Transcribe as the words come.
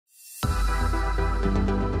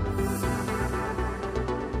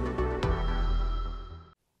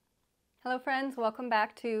Hello friends, welcome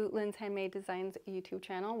back to Lynn's Handmade Designs YouTube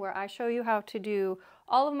channel where I show you how to do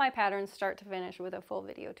all of my patterns start to finish with a full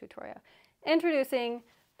video tutorial. Introducing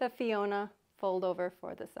the Fiona foldover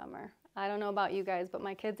for the summer. I don't know about you guys, but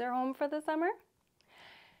my kids are home for the summer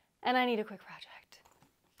and I need a quick project.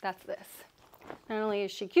 That's this. Not only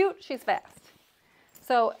is she cute, she's fast.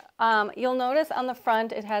 So you'll notice on the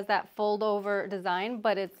front it has that fold over design,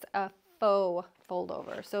 but it's a faux fold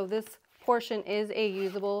over. So this portion is a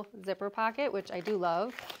usable zipper pocket, which I do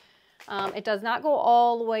love. It does not go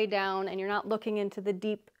all the way down and you're not looking into the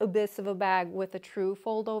deep abyss of a bag with a true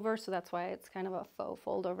fold over, so that's why it's kind of a faux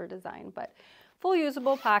fold over design, but full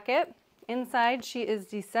usable pocket. Inside she is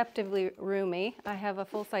deceptively roomy. I have a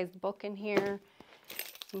full-sized book in here,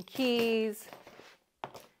 some keys,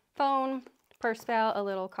 phone, purse pal, a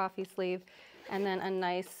little coffee sleeve, and then a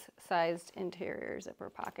nice sized interior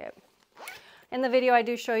zipper pocket. In the video, I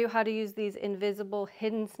do show you how to use these invisible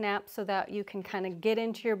hidden snaps so that you can kind of get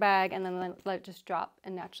into your bag and then let it just drop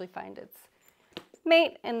and naturally find its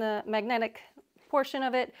mate in the magnetic portion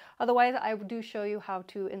of it. Otherwise, I do show you how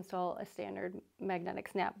to install a standard magnetic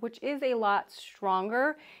snap, which is a lot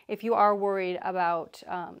stronger if you are worried about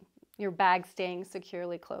your bag staying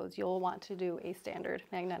securely closed. You'll want to do a standard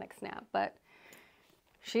magnetic snap, but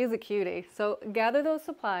she's a cutie. So gather those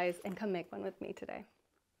supplies and come make one with me today.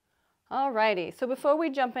 Alrighty, so before we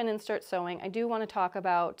jump in and start sewing, I do want to talk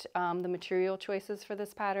about the material choices for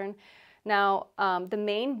this pattern. Now, the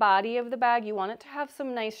main body of the bag, you want it to have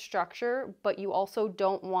some nice structure, but you also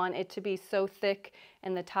don't want it to be so thick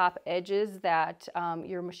in the top edges that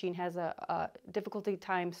your machine has a difficulty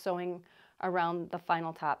time sewing around the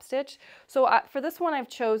final top stitch. So for this one I've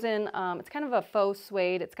chosen, it's kind of a faux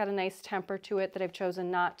suede. It's got a nice temper to it that I've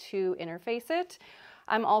chosen not to interface it.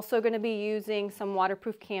 I'm also going to be using some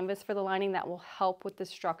waterproof canvas for the lining that will help with the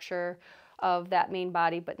structure of that main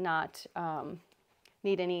body but not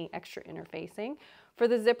need any extra interfacing. For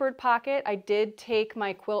the zippered pocket, I did take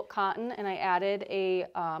my quilt cotton and I added a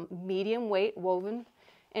medium weight woven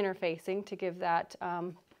interfacing to give that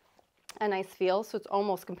a nice feel, so it's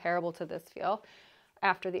almost comparable to this feel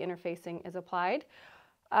after the interfacing is applied.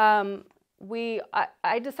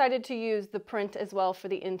 I decided to use the print as well for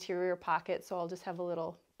the interior pocket, so I'll just have a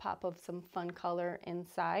little pop of some fun color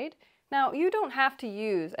inside. Now, you don't have to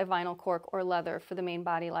use a vinyl cork or leather for the main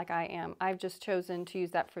body like I am. I've just chosen to use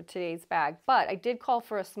that for today's bag, but I did call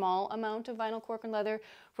for a small amount of vinyl cork and leather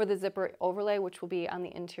for the zipper overlay, which will be on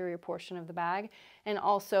the interior portion of the bag, and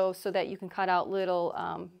also so that you can cut out little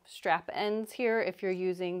strap ends here if you're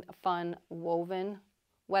using fun woven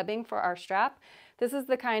webbing for our strap. This is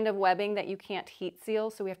the kind of webbing that you can't heat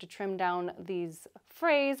seal, so we have to trim down these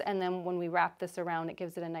frays, and then when we wrap this around, it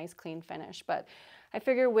gives it a nice clean finish. But I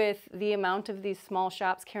figure with the amount of these small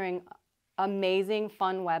shops carrying amazing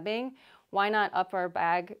fun webbing, why not up our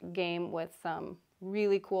bag game with some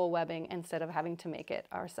really cool webbing instead of having to make it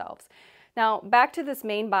ourselves. Now, back to this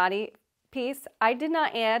main body piece, I did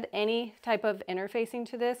not add any type of interfacing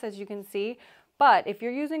to this, as you can see. But if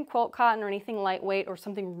you're using quilt cotton or anything lightweight or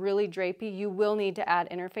something really drapey, you will need to add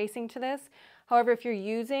interfacing to this. However, if you're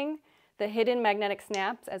using the hidden magnetic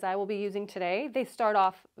snaps, as I will be using today, they start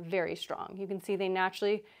off very strong. You can see they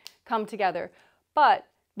naturally come together. But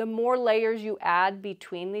the more layers you add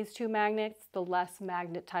between these two magnets, the less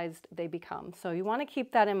magnetized they become. So you want to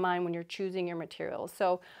keep that in mind when you're choosing your materials.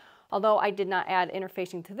 So although I did not add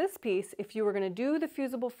interfacing to this piece, if you were going to do the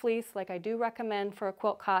fusible fleece like I do recommend for a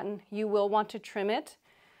quilt cotton, you will want to trim it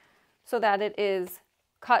so that it is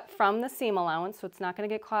cut from the seam allowance, so it's not going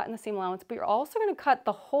to get caught in the seam allowance, but you're also going to cut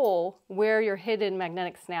the hole where your hidden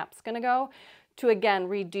magnetic snap's going to go to, again,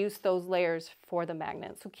 reduce those layers for the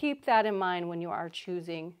magnet. So keep that in mind when you are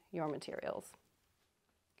choosing your materials.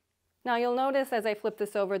 Now you'll notice as I flip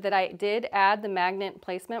this over that I did add the magnet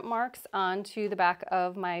placement marks onto the back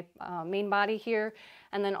of my main body here,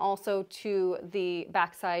 and then also to the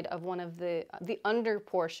back side of one of the under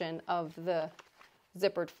portion of the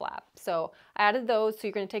zippered flap. So I added those, so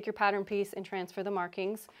you're going to take your pattern piece and transfer the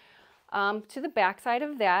markings to the back side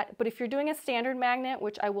of that. But if you're doing a standard magnet,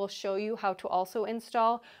 which I will show you how to also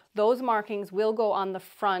install, those markings will go on the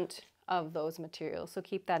front of those materials, so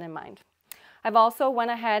keep that in mind. I've also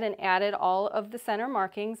went ahead and added all of the center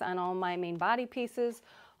markings on all my main body pieces,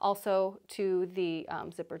 also to the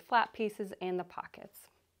zippered flap pieces and the pockets.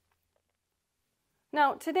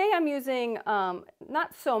 Now today I'm using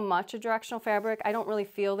not so much a directional fabric. I don't really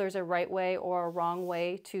feel there's a right way or a wrong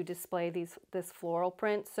way to display this floral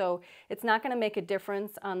print, so it's not going to make a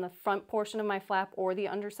difference on the front portion of my flap or the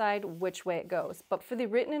underside which way it goes. But for the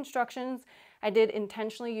written instructions, I did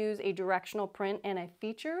intentionally use a directional print and a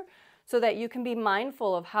feature so that you can be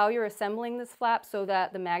mindful of how you're assembling this flap so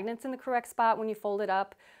that the magnet's in the correct spot when you fold it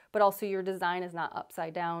up, but also your design is not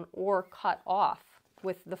upside down or cut off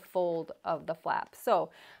with the fold of the flap. So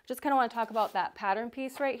just kind of want to talk about that pattern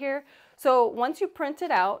piece right here. So once you print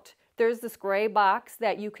it out, there's this gray box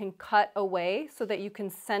that you can cut away so that you can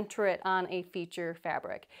center it on a feature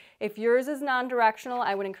fabric. If yours is non-directional,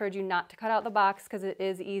 I would encourage you not to cut out the box because it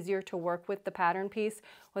is easier to work with the pattern piece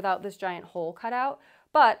without this giant hole cut out.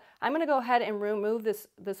 But I'm going to go ahead and remove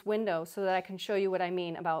this window so that I can show you what I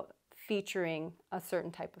mean about featuring a certain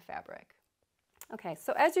type of fabric. Okay,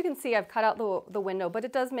 so as you can see, I've cut out the window, but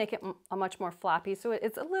it does make it a much more floppy, so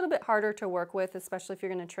it's a little bit harder to work with, especially if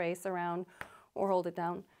you're going to trace around or hold it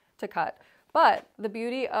down to cut. But the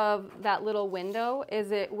beauty of that little window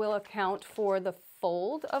is it will account for the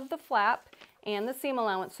fold of the flap and the seam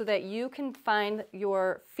allowance so that you can find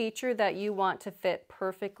your feature that you want to fit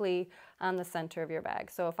perfectly on the center of your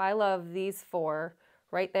bag. So if I love these four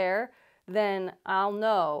right there, then I'll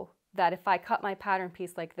know that if I cut my pattern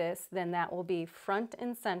piece like this, then that will be front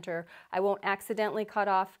and center. I won't accidentally cut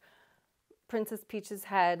off Princess Peach's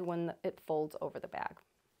head when it folds over the bag.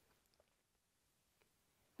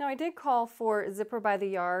 Now I did call for zipper by the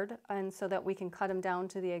yard, and so that we can cut them down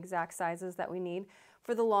to the exact sizes that we need.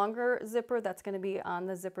 For the longer zipper that's going to be on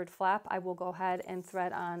the zippered flap, I will go ahead and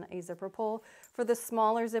thread on a zipper pull. For the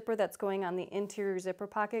smaller zipper that's going on the interior zipper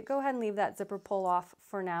pocket, go ahead and leave that zipper pull off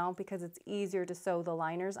for now because it's easier to sew the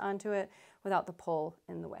liners onto it without the pull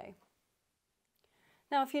in the way.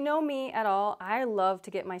 Now, if you know me at all, I love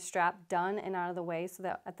to get my strap done and out of the way so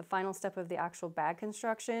that at the final step of the actual bag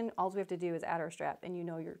construction, all we have to do is add our strap and you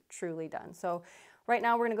know you're truly done. So right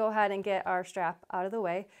now we're going to go ahead and get our strap out of the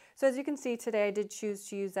way. So as you can see today, I did choose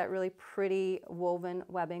to use that really pretty woven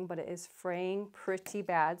webbing, but it is fraying pretty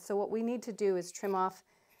bad. So what we need to do is trim off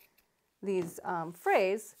these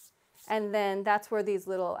frays, and then that's where these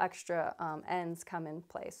little extra ends come in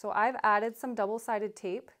place. So I've added some double-sided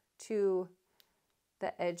tape to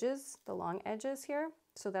the edges, the long edges here,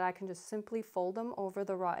 so that I can just simply fold them over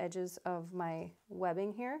the raw edges of my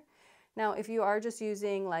webbing here. Now, if you are just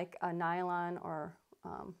using like a nylon or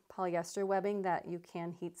polyester webbing that you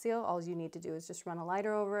can heat seal, all you need to do is just run a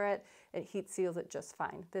lighter over it. It heat seals it just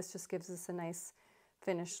fine. This just gives us a nice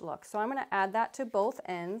finished look. So I'm going to add that to both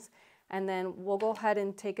ends, and then we'll go ahead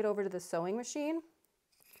and take it over to the sewing machine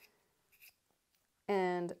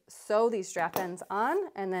and sew these strap ends on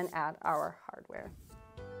and then add our hardware.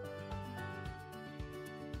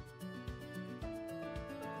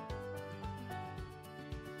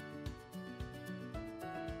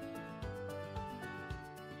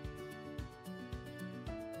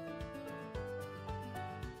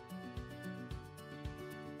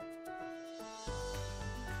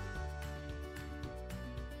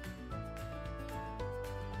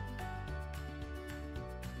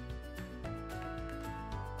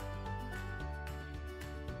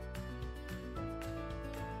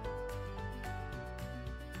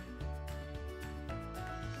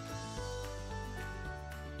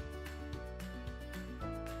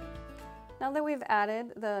 Now that we've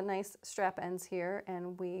added the nice strap ends here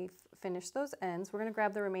and we've finished those ends, we're going to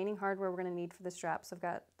grab the remaining hardware we're going to need for the straps. So I've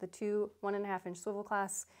got the two 1.5 inch swivel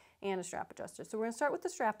clasps and a strap adjuster. So we're going to start with the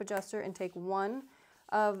strap adjuster and take one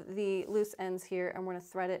of the loose ends here, and we're going to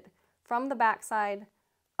thread it from the back side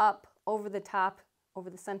up over the top, over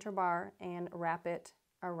the center bar, and wrap it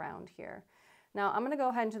around here. Now I'm going to go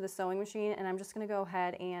ahead into the sewing machine, and I'm just going to go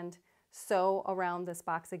ahead and sew around this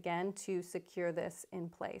box again to secure this in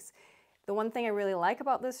place. The one thing I really like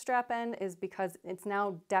about this strap end is because it's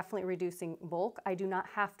now definitely reducing bulk. I do not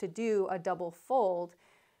have to do a double fold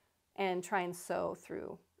and try and sew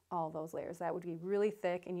through all those layers. That would be really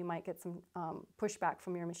thick, and you might get some pushback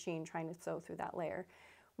from your machine trying to sew through that layer.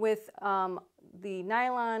 With the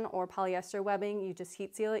nylon or polyester webbing, you just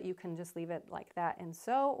heat seal it. You can just leave it like that and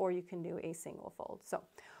sew, or you can do a single fold. So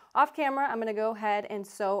off camera, I'm going to go ahead and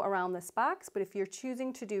sew around this box, but if you're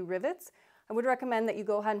choosing to do rivets, I would recommend that you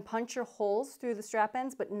go ahead and punch your holes through the strap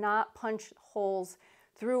ends, but not punch holes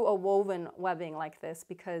through a woven webbing like this,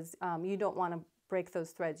 because you don't want to break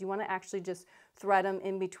those threads. You want to actually just thread them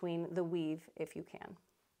in between the weave if you can.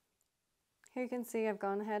 Here you can see I've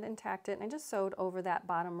gone ahead and tacked it, and I just sewed over that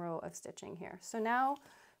bottom row of stitching here. So now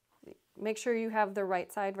make sure you have the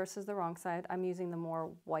right side versus the wrong side. I'm using the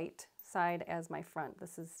more white side as my front.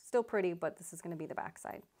 This is still pretty, but this is going to be the back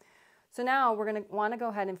side. So now we're going to want to go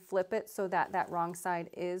ahead and flip it so that that wrong side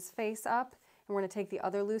is face up. And we're going to take the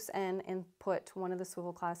other loose end and put one of the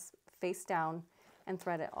swivel clasps face down and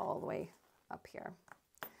thread it all the way up here.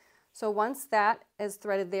 So once that is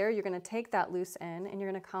threaded there, you're going to take that loose end and you're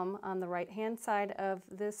going to come on the right hand side of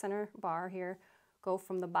the center bar here, go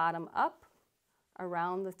from the bottom up,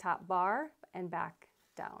 around the top bar, and back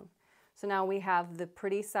down. So now we have the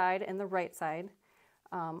pretty side and the right side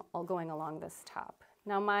all going along this top.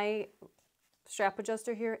 Now my strap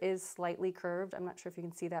adjuster here is slightly curved. I'm not sure if you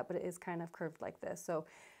can see that, but it is kind of curved like this. So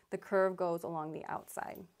the curve goes along the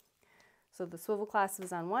outside. So the swivel clasp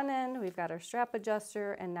is on one end, we've got our strap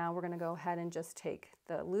adjuster, and now we're going to go ahead and just take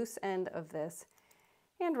the loose end of this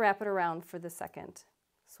and wrap it around for the second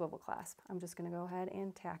swivel clasp. I'm just going to go ahead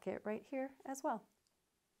and tack it right here as well.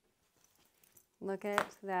 Look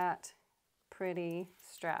at that pretty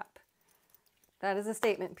strap. That is a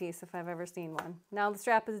statement piece if I've ever seen one. Now the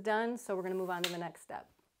strap is done, so we're going to move on to the next step.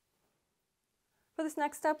 For this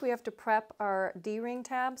next step, we have to prep our D-ring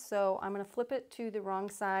tab, so I'm going to flip it to the wrong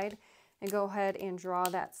side and go ahead and draw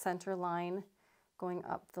that center line going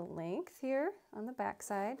up the length here on the back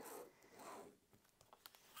side.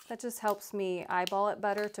 That just helps me eyeball it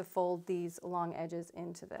better to fold these long edges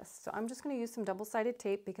into this. So I'm just going to use some double-sided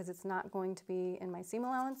tape because it's not going to be in my seam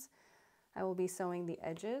allowance. I will be sewing the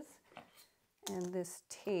edges, and this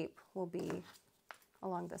tape will be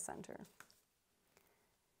along the center.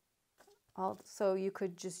 Also, you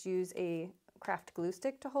could just use a craft glue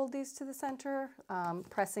stick to hold these to the center.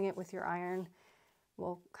 Pressing it with your iron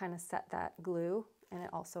will kind of set that glue, and it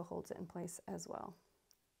also holds it in place as well.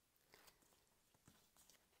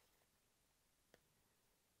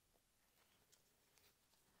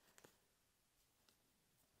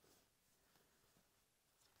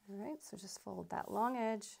 All right, so just fold that long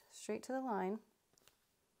edge straight to the line.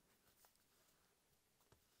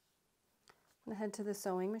 I'm going to head to the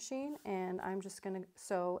sewing machine, and I'm just going to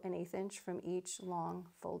sew 1/8 inch from each long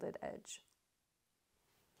folded edge.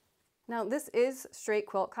 Now this is straight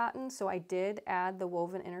quilt cotton, so I did add the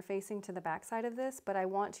woven interfacing to the back side of this, but I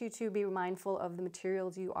want you to be mindful of the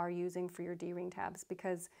materials you are using for your D-ring tabs,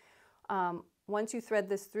 because once you thread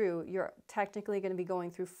this through, you're technically going to be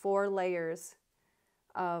going through 4 layers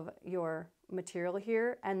of your material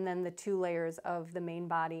here, and then the 2 layers of the main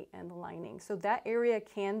body and the lining. So that area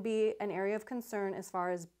can be an area of concern as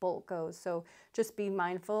far as bulk goes. So just be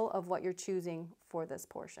mindful of what you're choosing for this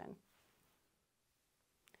portion.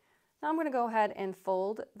 Now I'm going to go ahead and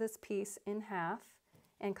fold this piece in half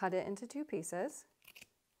and cut it into 2 pieces.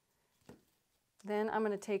 Then I'm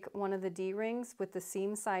going to take one of the D-rings with the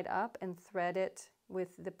seam side up and thread it with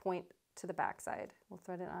the point to the back side. We'll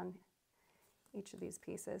thread it on each of these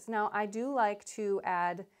pieces. Now I do like to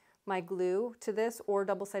add my glue to this, or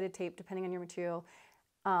double-sided tape depending on your material.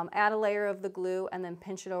 Add a layer of the glue and then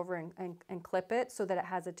pinch it over and clip it so that it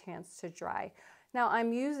has a chance to dry. Now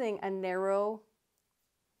I'm using a narrow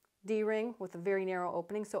D-ring with a very narrow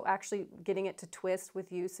opening, so actually getting it to twist with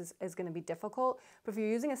use is going to be difficult. But if you're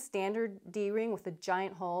using a standard D-ring with a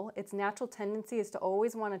giant hole, its natural tendency is to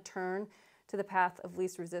always want to turn to the path of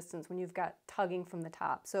least resistance when you've got tugging from the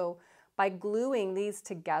top. So by gluing these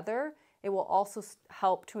together, it will also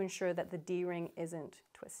help to ensure that the D-ring isn't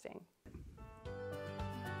twisting.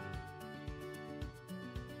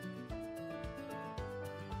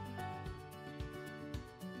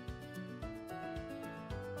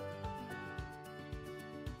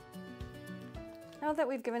 Now that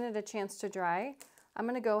we've given it a chance to dry, I'm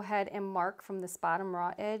going to go ahead and mark from this bottom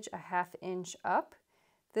raw edge a 1/2 inch up.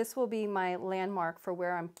 This will be my landmark for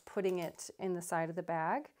where I'm putting it in the side of the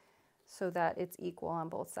bag, so that it's equal on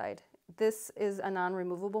both sides. This is a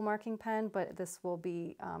non-removable marking pen, but this will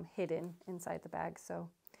be hidden inside the bag, so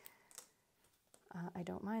I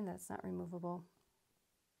don't mind that's not removable.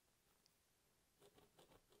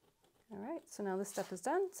 All right, so now this step is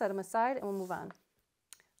done. Set them aside and we'll move on.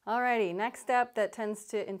 Alrighty, next step that tends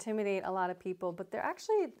to intimidate a lot of people, but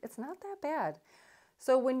it's not that bad.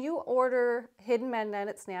 So when you order hidden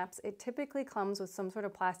magnetic snaps, it typically comes with some sort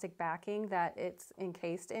of plastic backing that it's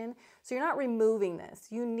encased in. So you're not removing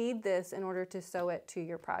this. You need this in order to sew it to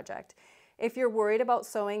your project. If you're worried about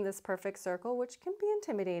sewing this perfect circle, which can be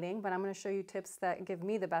intimidating, but I'm going to show you tips that give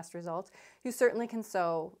me the best results, you certainly can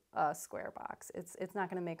sew a square box. It's not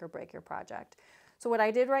going to make or break your project. So what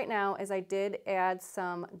I did right now is I did add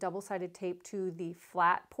some double-sided tape to the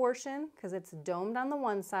flat portion because it's domed on the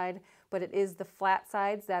one side, but it is the flat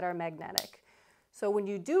sides that are magnetic. So when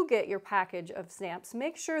you do get your package of snaps,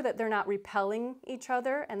 make sure that they're not repelling each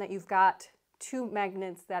other and that you've got 2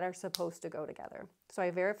 magnets that are supposed to go together. So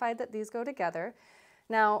I verified that these go together.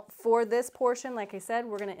 Now for this portion, like I said,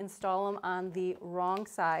 we're going to install them on the wrong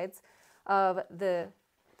sides of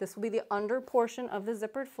this will be the under portion of the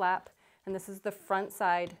zippered flap, and this is the front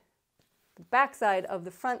side, the back side of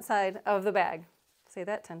the front side of the bag. Say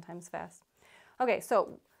that 10 times fast. Okay,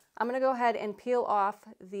 so I'm gonna go ahead and peel off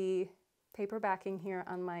the paper backing here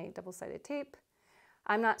on my double-sided tape.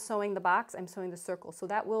 I'm not sewing the box, I'm sewing the circle, so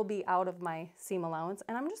that will be out of my seam allowance,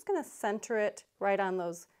 and I'm just gonna center it right on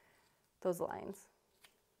those lines.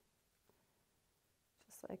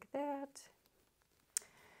 Just like that.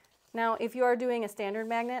 Now, if you are doing a standard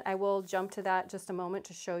magnet, I will jump to that just a moment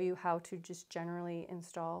to show you how to just generally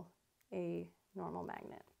install a normal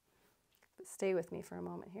magnet. But stay with me for a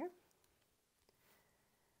moment here.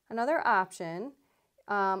 Another option,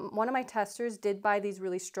 one of my testers did buy these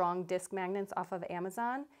really strong disc magnets off of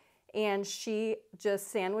Amazon, and she just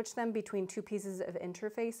sandwiched them between two pieces of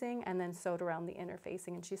interfacing and then sewed around the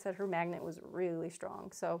interfacing, and she said her magnet was really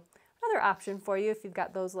strong. So another option for you if you've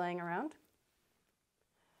got those laying around.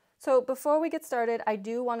 So before we get started, I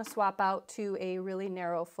do want to swap out to a really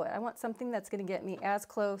narrow foot. I want something that's going to get me as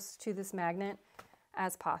close to this magnet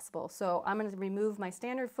as possible. So I'm going to remove my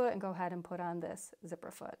standard foot and go ahead and put on this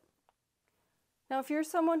zipper foot. Now, if you're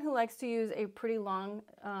someone who likes to use a pretty long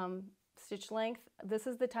stitch length, this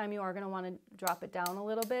is the time you are going to want to drop it down a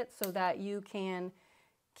little bit so that you can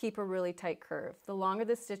keep a really tight curve. The longer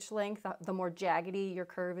the stitch length, the more jaggedy your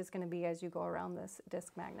curve is going to be as you go around this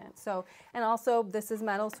disc magnet. So, and also this is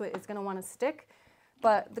metal, so it's going to want to stick,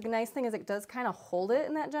 but the nice thing is it does kind of hold it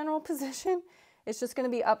in that general position. It's just going to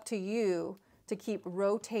be up to you to keep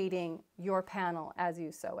rotating your panel as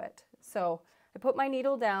you sew it. So I put my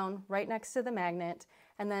needle down right next to the magnet,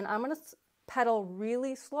 and then I'm going to pedal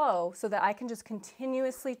really slow so that I can just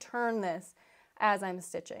continuously turn this as I'm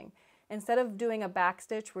stitching. Instead of doing a back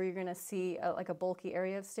stitch where you're going to see like a bulky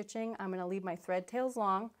area of stitching, I'm going to leave my thread tails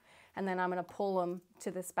long, and then I'm going to pull them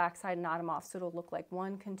to this back side and knot them off so it'll look like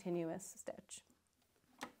one continuous stitch.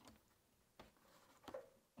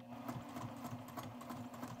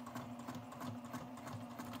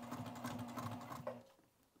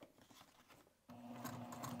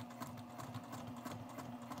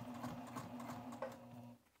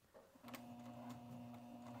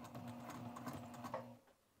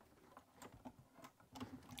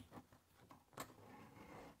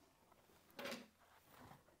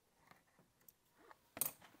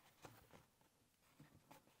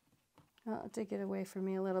 Well, it did get away from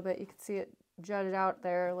me a little bit. You can see it jutted out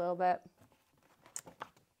there a little bit.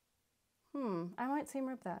 I might seam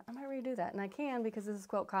rip that. I might redo that. And I can because this is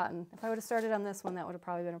quilt cotton. If I would have started on this one, that would have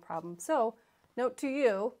probably been a problem. So, note to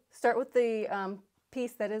you, start with the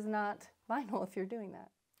piece that is not vinyl if you're doing that.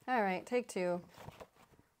 All right, take two.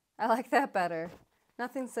 I like that better.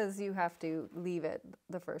 Nothing says you have to leave it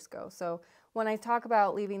the first go. So when I talk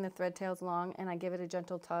about leaving the thread tails long and I give it a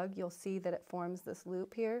gentle tug, you'll see that it forms this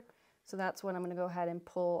loop here. So that's what I'm going to go ahead and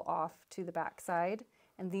pull off to the back side.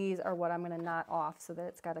 And these are what I'm going to knot off so that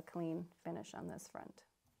it's got a clean finish on this front.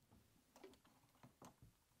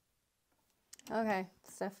 Okay,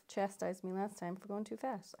 Steph chastised me last time for going too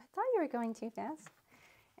fast. I thought you were going too fast.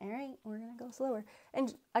 All right, we're going to go slower.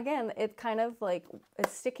 And again, it kind of like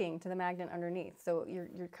is sticking to the magnet underneath. So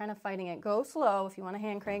you're kind of fighting it. Go slow. If you want to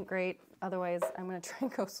hand crank, great. Otherwise, I'm going to try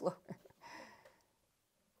and go slower.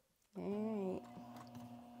 All right.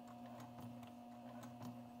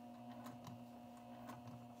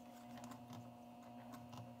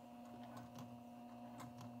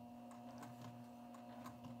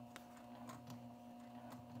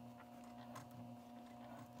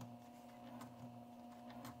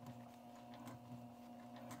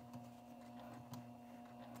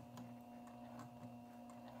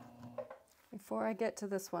 Before I get to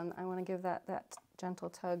this one, I want to give that gentle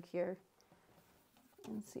tug here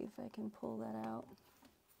and see if I can pull that out.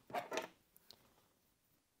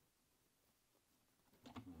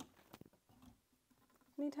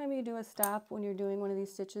 Anytime you do a stop when you're doing one of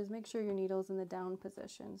these stitches, make sure your needle's in the down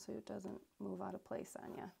position so it doesn't move out of place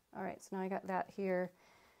on you. All right, so now I got that here.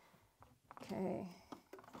 Okay,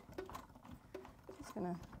 just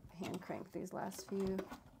gonna hand crank these last few.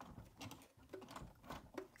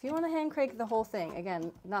 If you want to hand crank the whole thing,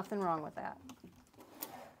 again, nothing wrong with that.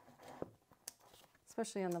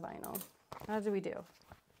 Especially on the vinyl. How do we do?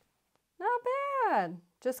 Not bad.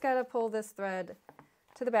 Just got to pull this thread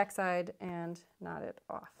to the back side and knot it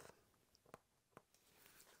off.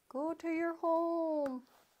 Go to your home.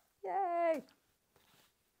 Yay!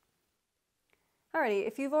 Alrighty,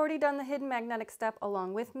 if you've already done the hidden magnetic step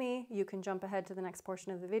along with me, you can jump ahead to the next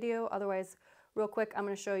portion of the video. Otherwise, real quick, I'm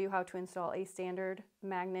going to show you how to install a standard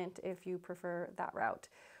magnet if you prefer that route.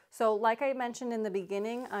 So like I mentioned in the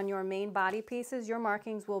beginning, on your main body pieces, your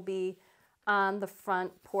markings will be on the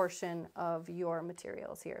front portion of your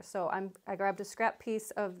materials here. So I grabbed a scrap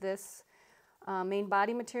piece of this main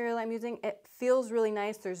body material I'm using. It feels really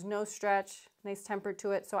nice. There's no stretch. nice temper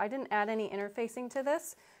to it. So I didn't add any interfacing to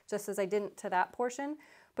this, just as I didn't to that portion.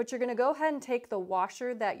 But you're going to go ahead and take the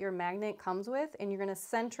washer that your magnet comes with, and you're going to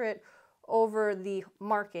center it over the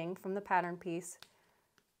marking from the pattern piece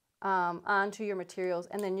onto your materials,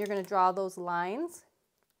 and then you're going to draw those lines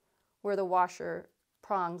where the washer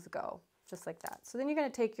prongs go, just like that. So then you're going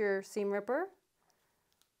to take your seam ripper,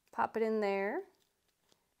 pop it in there,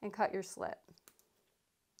 and cut your slit.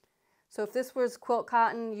 So if this was quilt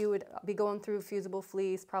cotton, you would be going through fusible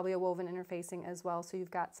fleece, probably a woven interfacing as well, so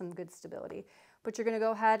you've got some good stability. But you're going to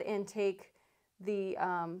go ahead and take the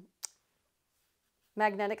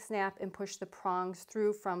magnetic snap and push the prongs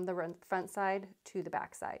through from the front side to the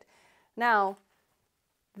back side. Now,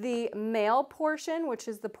 the male portion, which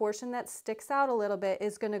is the portion that sticks out a little bit,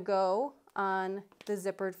 is going to go on the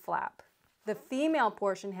zippered flap. The female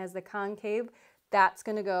portion has the concave. That's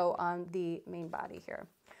going to go on the main body here.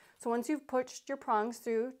 So once you've pushed your prongs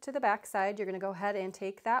through to the back side, you're going to go ahead and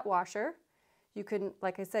take that washer. You can,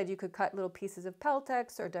 like I said, you could cut little pieces of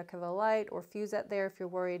Peltex or Decava Light or fuse it there if you're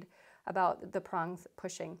worried about the prongs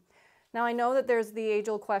pushing. Now I know that there's the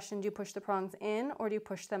age-old question, do you push the prongs in or do you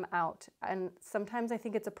push them out? And sometimes I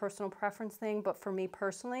think it's a personal preference thing, but for me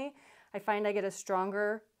personally, I find I get a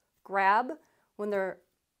stronger grab when they're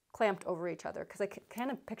clamped over each other, because I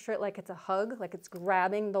kind of picture it like it's a hug, like it's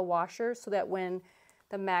grabbing the washer so that when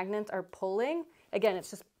the magnets are pulling, again, it's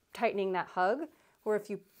just tightening that hug, where if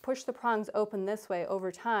you push the prongs open this way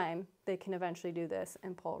over time, they can eventually do this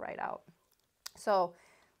and pull right out. So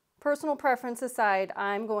personal preference aside,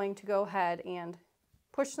 I'm going to go ahead and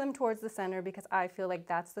push them towards the center because I feel like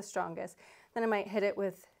that's the strongest. Then I might hit it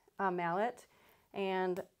with a mallet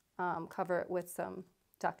and cover it with some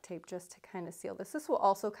duct tape just to kind of seal this. This will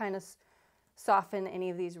also kind of soften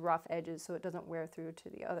any of these rough edges so it doesn't wear through to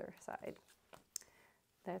the other side.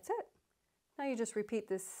 That's it. Now you just repeat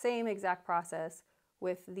this same exact process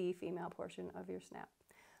with the female portion of your snap.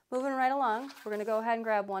 Moving right along, we're going to go ahead and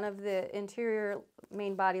grab one of the interior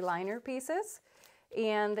main body liner pieces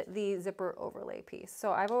and the zipper overlay piece.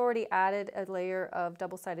 So I've already added a layer of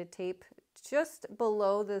double-sided tape just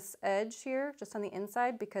below this edge here, just on the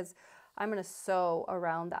inside, because I'm going to sew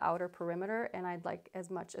around the outer perimeter, and I'd like as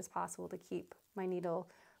much as possible to keep my needle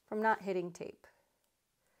from not hitting tape.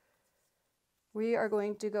 We are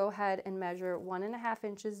going to go ahead and measure 1.5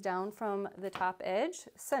 inches down from the top edge,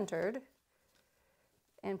 centered,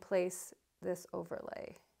 and place this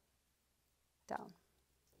overlay down.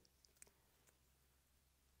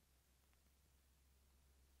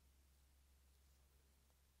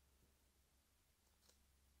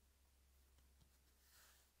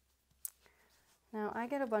 Now I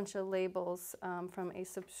get a bunch of labels from a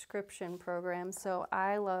subscription program, so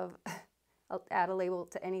I love, I'll add a label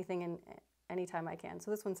to anything and anytime I can.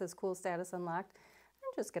 So this one says cool status unlocked.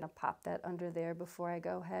 I'm just gonna pop that under there before I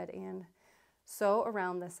go ahead and sew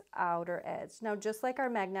around this outer edge. Now just like our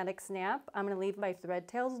magnetic snap, I'm gonna leave my thread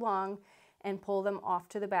tails long and pull them off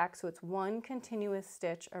to the back so it's one continuous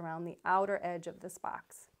stitch around the outer edge of this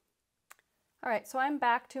box. All right, so I'm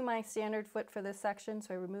back to my standard foot for this section,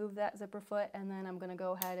 so I remove that zipper foot, and then I'm gonna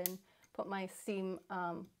go ahead and put my seam,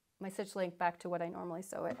 my stitch length back to what I normally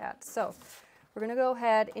sew it at. So we're gonna go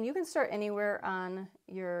ahead, and you can start anywhere on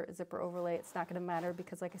your zipper overlay. It's not gonna matter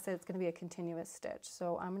because, like I said, it's gonna be a continuous stitch.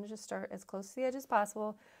 So I'm gonna just start as close to the edge as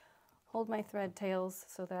possible, hold my thread tails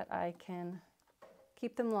so that I can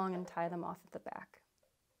keep them long and tie them off at the back.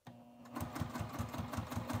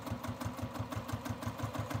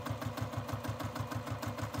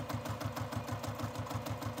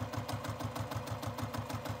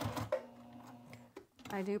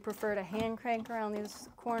 I do prefer to hand crank around these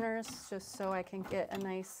corners just so I can get a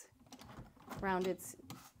nice rounded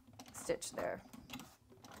stitch there.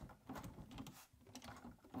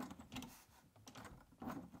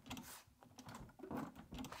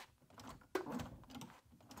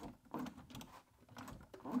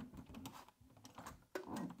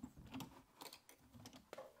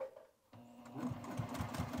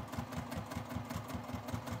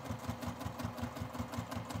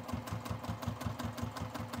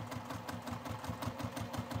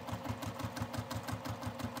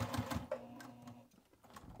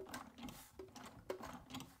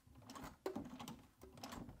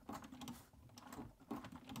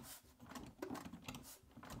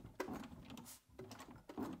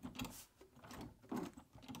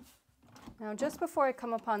 Now just before I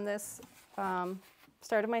come upon this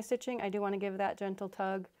start of my stitching, I do want to give that gentle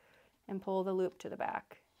tug and pull the loop to the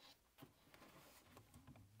back.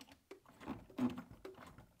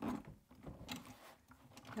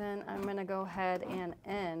 Then I'm going to go ahead and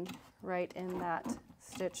end right in that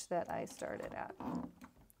stitch that I started at.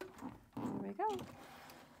 There we go.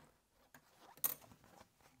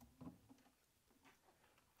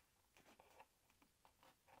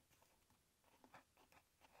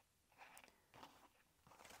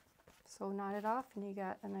 So knot it off and you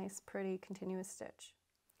got a nice pretty continuous stitch.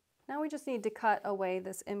 Now we just need to cut away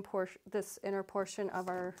this inner portion of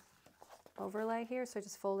our overlay here. So I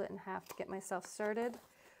just fold it in half to get myself started.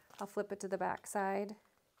 I'll flip it to the back side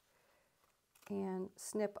and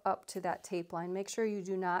snip up to that tape line. Make sure you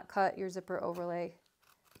do not cut your zipper overlay.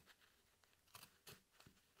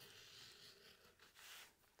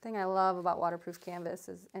 The thing I love about waterproof canvas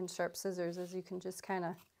and sharp scissors is you can just kind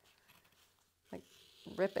of like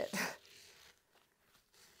rip it.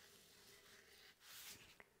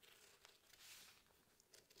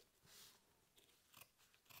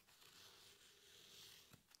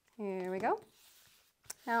 Here we go.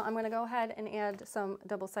 Now I'm going to go ahead and add some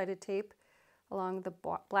double-sided tape along the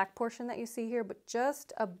black portion that you see here, but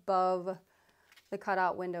just above the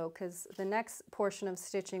cutout window, because the next portion of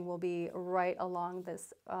stitching will be right along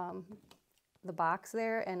this the box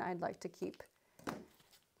there, and I'd like to keep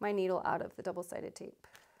my needle out of the double-sided tape.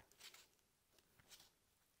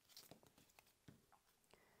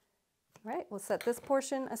 All right, we'll set this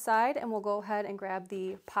portion aside and we'll go ahead and grab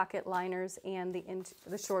the pocket liners and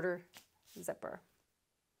the shorter zipper.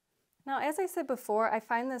 Now, as I said before, I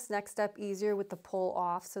find this next step easier with the pull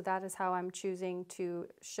off, so that is how I'm choosing to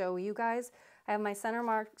show you guys. I have my center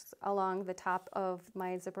marks along the top of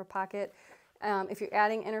my zipper pocket. If you're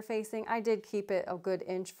adding interfacing, I did keep it a good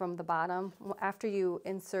inch from the bottom. After you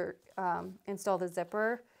install the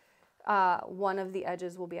zipper, one of the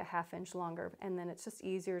edges will be a ½ inch longer, and then it's just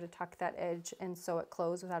easier to tuck that edge and sew it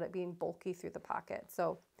closed without it being bulky through the pocket.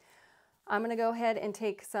 So I'm going to go ahead and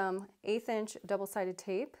take some 1/8 inch double-sided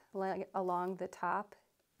tape along the top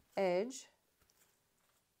edge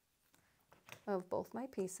of both my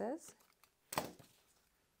pieces.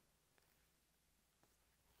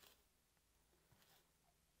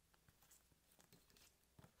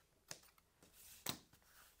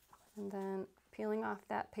 And then peeling off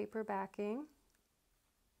that paper backing.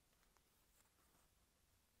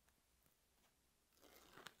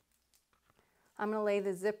 I'm going to lay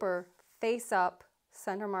the zipper face up,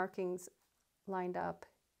 center markings lined up,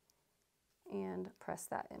 and press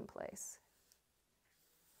that in place.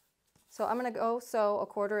 So I'm going to go sew a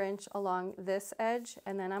 1/4 inch along this edge,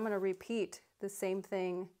 and then I'm going to repeat the same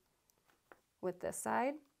thing with this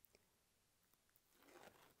side,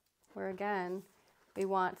 where again, we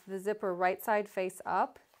want the zipper right side face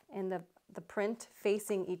up and the print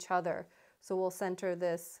facing each other. So we'll center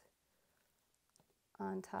this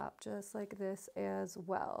on top just like this as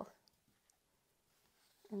well.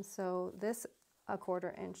 And so this a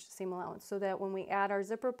 1/4 inch seam allowance, so that when we add our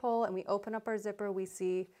zipper pull and we open up our zipper, we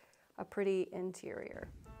see a pretty interior.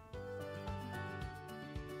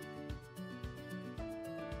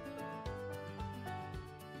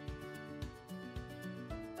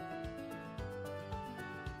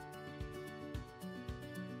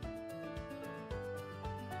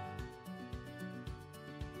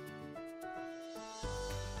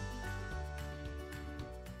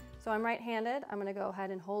 So I'm right-handed. I'm going to go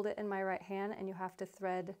ahead and hold it in my right hand, and you have to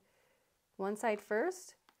thread one side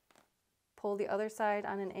first, pull the other side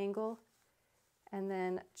on an angle, and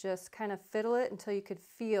then just kind of fiddle it until you could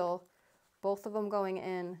feel both of them going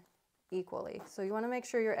in equally. So you want to make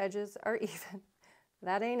sure your edges are even.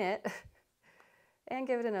 That ain't it. And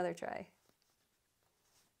give it another try.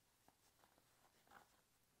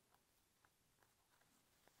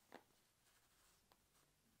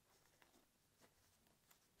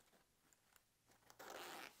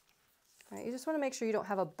 All right, you just want to make sure you don't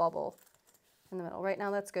have a bubble in the middle. Right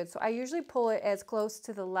now that's good. So I usually pull it as close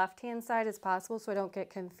to the left-hand side as possible so I don't get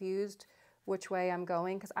confused which way I'm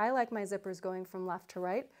going, because I like my zippers going from left to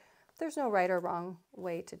right. There's no right or wrong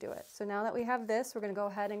way to do it. So now that we have this, we're going to go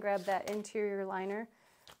ahead and grab that interior liner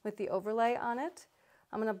with the overlay on it.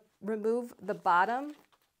 I'm going to remove the bottom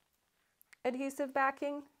adhesive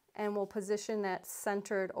backing, and we'll position that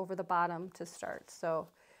centered over the bottom to start. So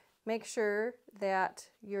make sure that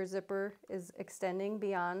your zipper is extending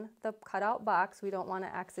beyond the cutout box. We don't want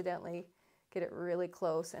to accidentally get it really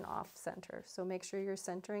close and off center. So make sure you're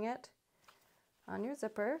centering it on your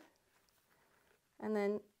zipper. And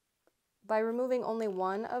then by removing only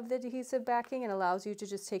one of the adhesive backing, it allows you to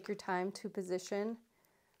just take your time to position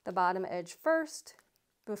the bottom edge first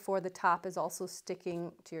before the top is also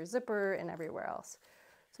sticking to your zipper and everywhere else.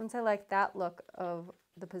 So once I like that look of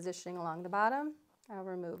the positioning along the bottom, I'll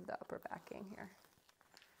remove the upper backing here.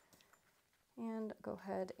 And go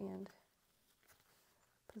ahead and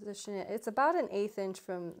position it. It's about an 1/8 inch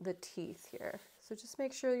from the teeth here. So just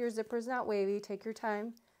make sure your zipper is not wavy. Take your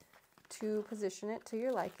time to position it to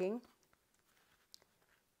your liking.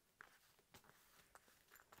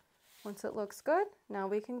 Once it looks good, now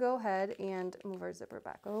we can go ahead and move our zipper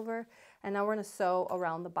back over. And now we're going to sew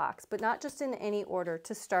around the box, but not just in any order.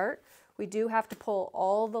 To start, we do have to pull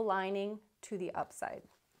all the lining to the upside,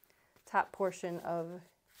 top portion of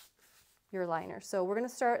your liner. So we're going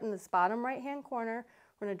to start in this bottom right-hand corner.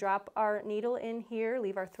 We're going to drop our needle in here,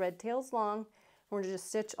 leave our thread tails long. And we're going to just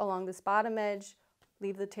stitch along this bottom edge,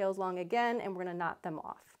 leave the tails long again, and we're going to knot them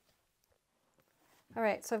off. All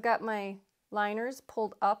right, so I've got my liners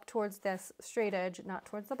pulled up towards this straight edge, not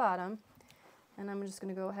towards the bottom. And I'm just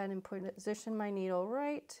going to go ahead and position my needle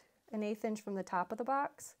right 1/8 inch from the top of the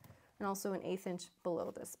box and also 1/8 inch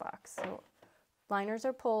below this box. So liners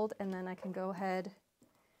are pulled, and then I can go ahead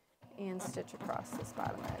and stitch across this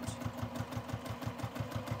bottom edge.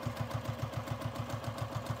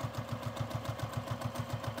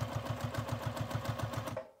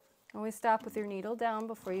 Always stop with your needle down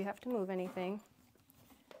before you have to move anything.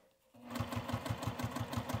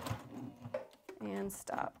 And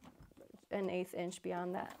stop 1/8 inch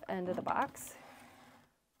beyond that end of the box.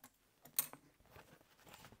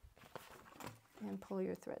 And pull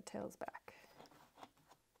your thread tails back.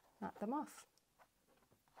 Knot them off.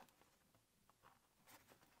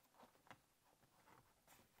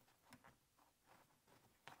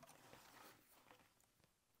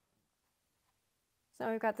 So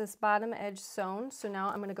now we've got this bottom edge sewn. So now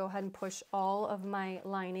I'm going to go ahead and push all of my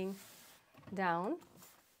lining down.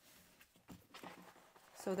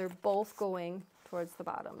 So they're both going towards the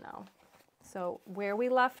bottom now. So where we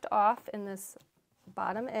left off in this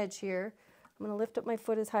bottom edge here, I'm going to lift up my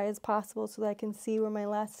foot as high as possible so that I can see where my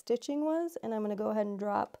last stitching was, and I'm going to go ahead and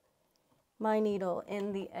drop my needle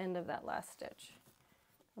in the end of that last stitch.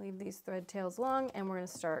 Leave these thread tails long, and we're going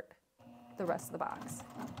to start the rest of the box.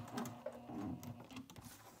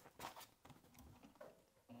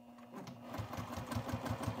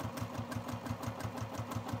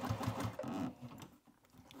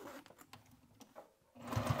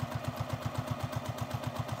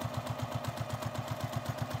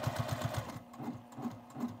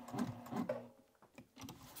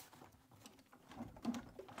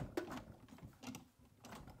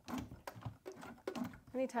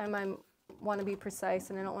 Anytime I want to be precise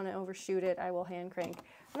and I don't want to overshoot it, I will hand crank.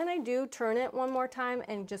 And then I do turn it one more time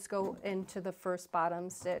and just go into the first bottom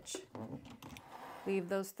stitch. Leave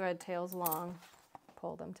those thread tails long,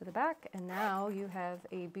 pull them to the back, and now you have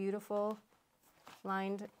a beautiful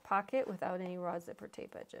lined pocket without any raw zipper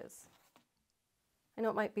tape edges. I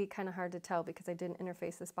know it might be kind of hard to tell because I didn't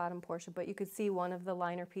interface this bottom portion, but you could see one of the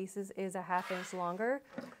liner pieces is 1/2 inch longer.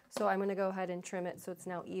 So I'm going to go ahead and trim it so it's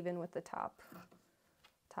now even with the top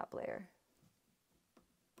layer.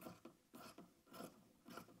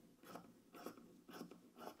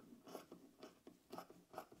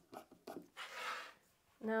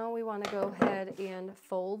 Now we want to go ahead and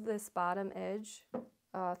fold this bottom edge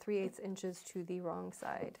 3/8 inches to the wrong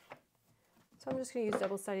side. So I'm just going to use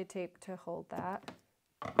double-sided tape to hold that.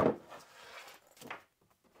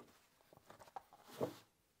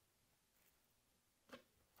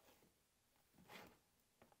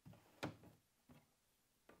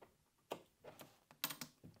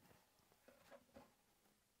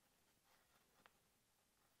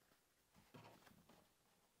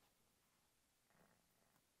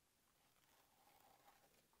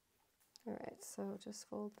 All right, so just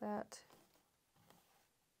fold that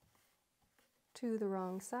to the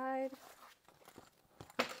wrong side,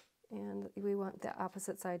 and we want the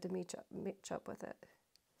opposite side to match up with it.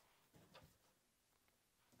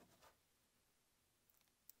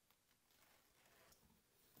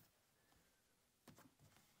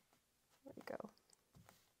 There we go.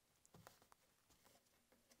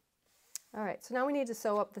 All right, so now we need to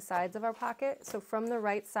sew up the sides of our pocket. So from the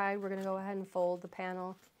right side, we're going to go ahead and fold the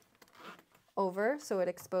panel over so it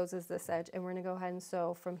exposes this edge, and we're going to go ahead and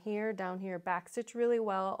sew from here down here, back stitch really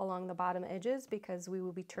well along the bottom edges because we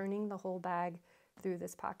will be turning the whole bag through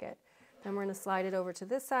this pocket. Then we're going to slide it over to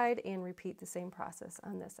this side and repeat the same process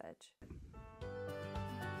on this edge.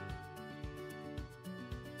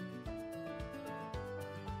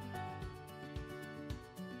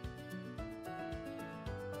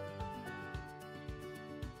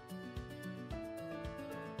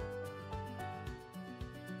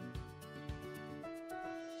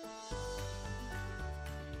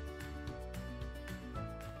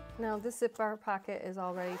 Now this zipper pocket is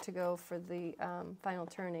all ready to go for the final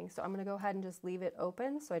turning. So I'm going to go ahead and just leave it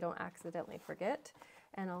open so I don't accidentally forget.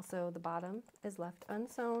 And also the bottom is left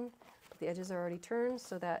unsewn. The edges are already turned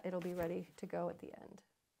so that it'll be ready to go at the end.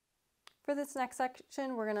 For this next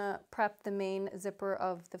section, we're gonna prep the main zipper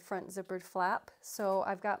of the front zippered flap. So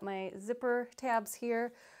I've got my zipper tabs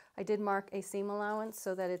here. I did mark a seam allowance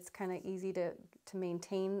so that it's kind of easy to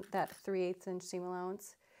maintain that 3/8 inch seam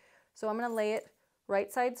allowance. So I'm gonna lay it right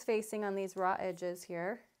sides facing on these raw edges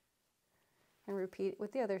here and repeat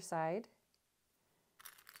with the other side.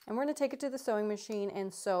 And we're gonna take it to the sewing machine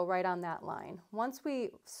and sew right on that line. Once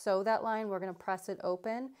we sew that line, we're gonna press it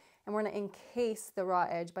open and we're gonna encase the raw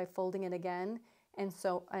edge by folding it again and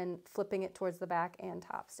flipping it towards the back and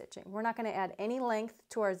top stitching. We're not gonna add any length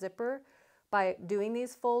to our zipper by doing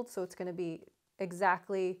these folds, so it's gonna be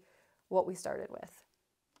exactly what we started with.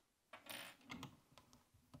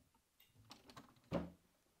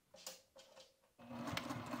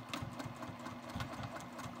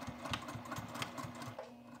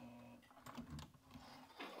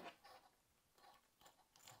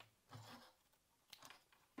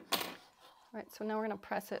 All right, so now we're going to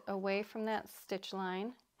press it away from that stitch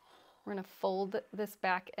line. We're going to fold this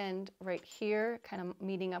back end right here, kind of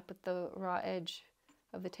meeting up with the raw edge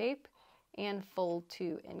of the tape, and fold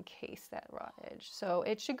to encase that raw edge. So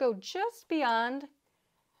it should go just beyond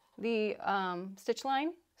the stitch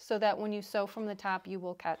line so that when you sew from the top, you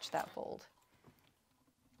will catch that fold.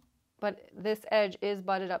 But this edge is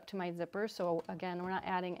butted up to my zipper, so again, we're not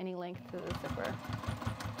adding any length to the zipper.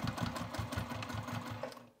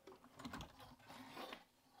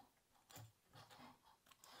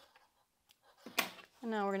 And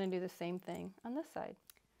now we're going to do the same thing on this side.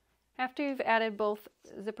 After you've added both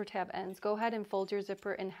zipper tab ends, go ahead and fold your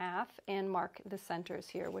zipper in half and mark the centers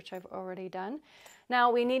here, which I've already done. Now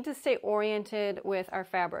we need to stay oriented with our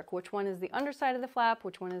fabric. Which one is the underside of the flap,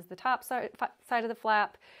 which one is the top side of the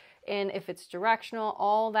flap, and if it's directional,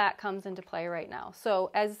 all that comes into play right now. So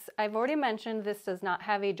as I've already mentioned, this does not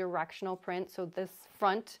have a directional print, so this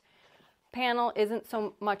front panel isn't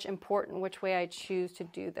so much important which way I choose to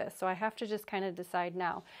do this. So I have to just kind of decide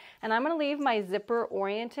now. And I'm going to leave my zipper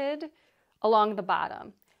oriented along the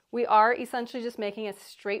bottom. We are essentially just making a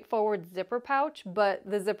straightforward zipper pouch, but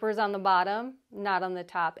the zipper is on the bottom, not on the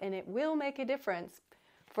top, and it will make a difference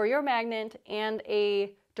for your magnet and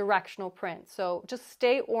a directional print. So just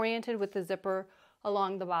stay oriented with the zipper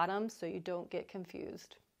along the bottom so you don't get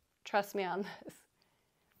confused. Trust me on this.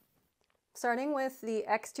 Starting with the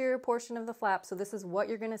exterior portion of the flap, so this is what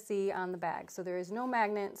you're going to see on the bag. So there is no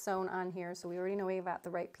magnet sewn on here, so we already know we've got the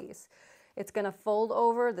right piece. It's going to fold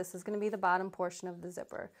over. This is going to be the bottom portion of the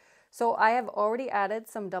zipper. So I have already added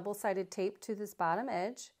some double-sided tape to this bottom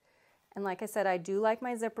edge. And like I said, I do like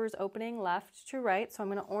my zippers opening left to right, so I'm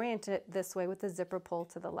going to orient it this way with the zipper pull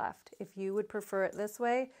to the left. If you would prefer it this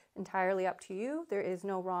way, entirely up to you. There is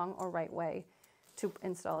no wrong or right way to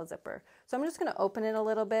install a zipper. So I'm just going to open it a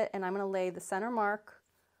little bit and I'm going to lay the center mark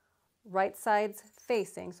right sides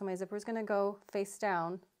facing. So my zipper is going to go face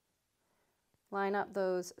down, line up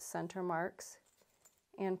those center marks,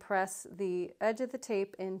 and press the edge of the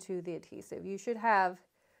tape into the adhesive. You should have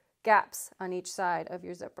gaps on each side of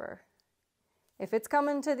your zipper. If it's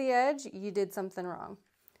coming to the edge, you did something wrong.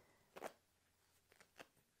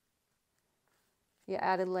 You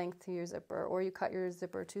added length to your zipper, or you cut your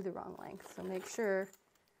zipper to the wrong length. So make sure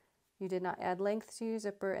you did not add length to your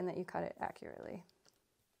zipper and that you cut it accurately.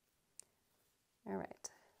 All right,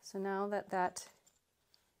 so now that that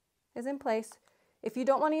is in place, if you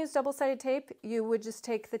don't want to use double-sided tape, you would just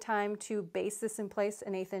take the time to base this in place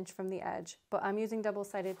 1/8 inch from the edge. But I'm using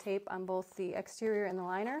double-sided tape on both the exterior and the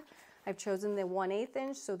liner. I've chosen the 1/8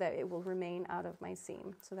 inch so that it will remain out of my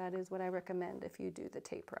seam. So that is what I recommend if you do the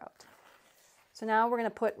tape route. So now we're going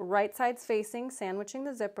to put right sides facing, sandwiching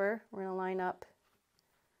the zipper. We're going to line up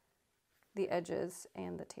the edges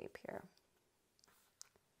and the tape here.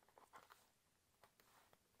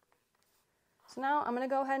 So now I'm going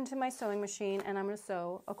to go ahead into my sewing machine and I'm going to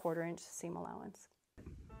sew a 1/4 inch seam allowance.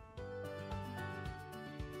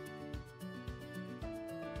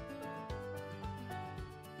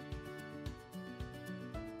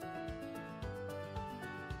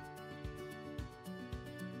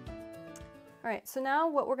 All right, so now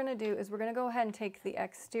what we're going to do is we're going to go ahead and take the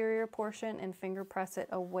exterior portion and finger press it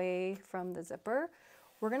away from the zipper.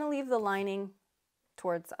 We're going to leave the lining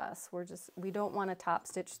towards us. We don't want to top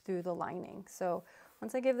stitch through the lining. So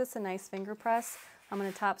once I give this a nice finger press, I'm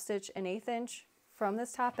going to top stitch 1/8 inch from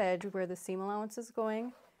this top edge where the seam allowance is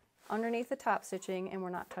going underneath the top stitching, and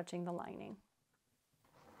we're not touching the lining.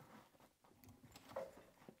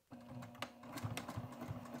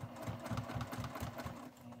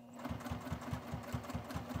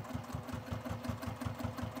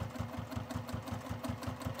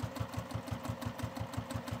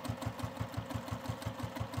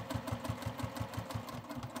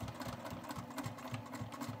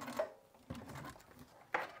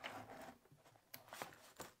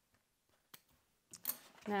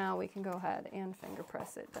 Now we can go ahead and finger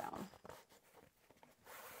press it down.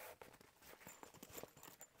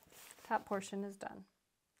 Top portion is done.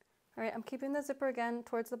 All right, I'm keeping the zipper again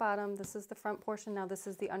towards the bottom. This is the front portion. Now this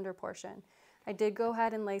is the under portion. I did go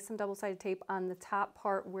ahead and lay some double-sided tape on the top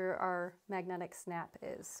part where our magnetic snap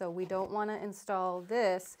is. So we don't want to install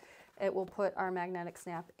this. It will put our magnetic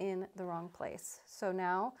snap in the wrong place. So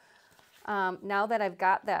now, now that I've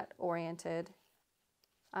got that oriented,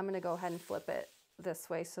 I'm going to go ahead and flip it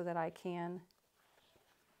this way so that I can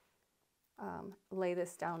lay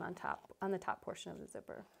this down on the top portion of the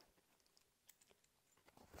zipper.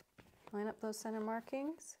 Line up those center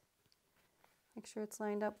markings. Make sure it's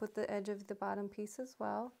lined up with the edge of the bottom piece as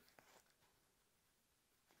well.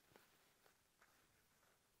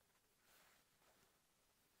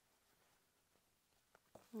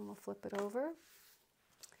 And we'll flip it over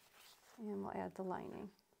and we'll add the lining.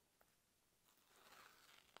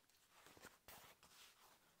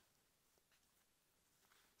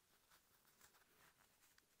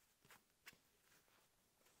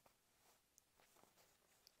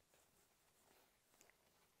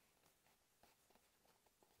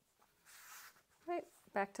 Right,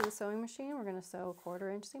 back to the sewing machine. We're going to sew a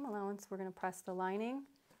 1/4 inch seam allowance. We're going to press the lining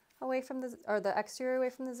away from the exterior away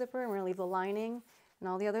from the zipper, and we're going to leave the lining and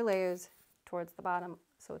all the other layers towards the bottom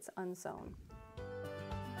so it's unsewn.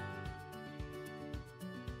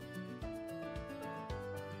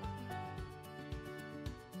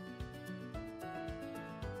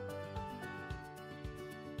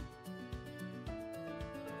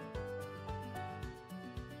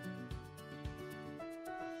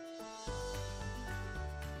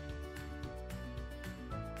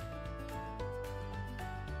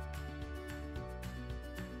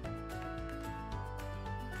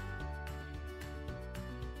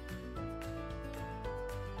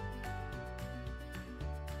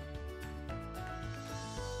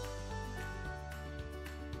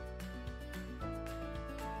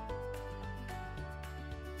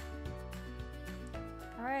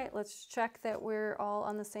 All right, let's check that we're all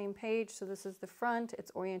on the same page. So this is the front,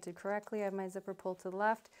 it's oriented correctly. I have my zipper pulled to the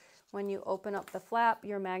left. When you open up the flap,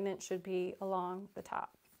 your magnet should be along the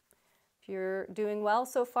top. If you're doing well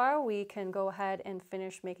so far, we can go ahead and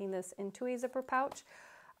finish making this into a zipper pouch.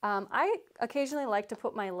 I occasionally like to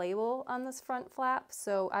put my label on this front flap,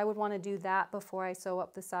 so I would want to do that before I sew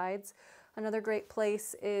up the sides. Another great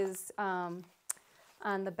place is on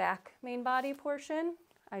the back main body portion.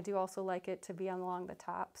 I do also like it to be along the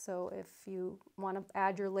top, so if you want to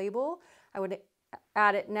add your label, I would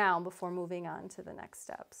add it now before moving on to the next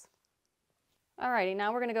steps. Alrighty,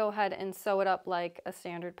 now we're going to go ahead and sew it up like a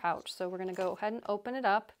standard pouch. So we're going to go ahead and open it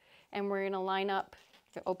up, and we're going to line up,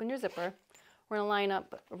 open your zipper, we're going to line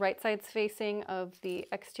up right sides facing of the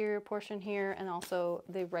exterior portion here, and also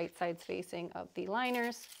the right sides facing of the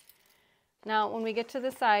liners. Now, when we get to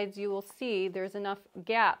the sides, you will see there's enough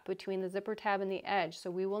gap between the zipper tab and the edge, so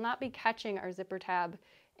we will not be catching our zipper tab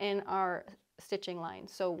in our stitching line.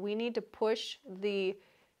 So we need to push the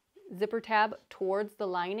zipper tab towards the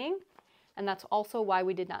lining, and that's also why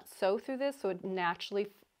we did not sew through this, so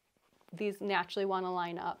these naturally want to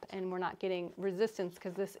line up, and we're not getting resistance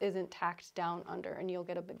because this isn't tacked down under, and you'll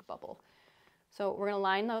get a big bubble. So we're going to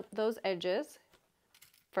line up those edges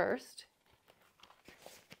first.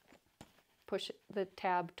 Push the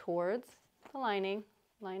tab towards the lining,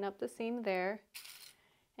 line up the seam there,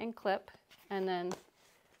 and clip, and then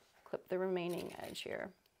clip the remaining edge here.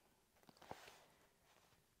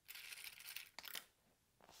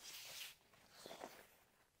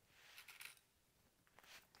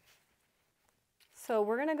 So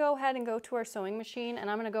we're going to go ahead and go to our sewing machine, and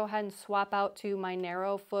I'm going to go ahead and swap out to my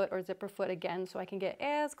narrow foot or zipper foot again so I can get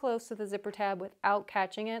as close to the zipper tab without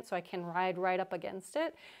catching it, so I can ride right up against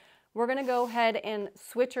it. We're going to go ahead and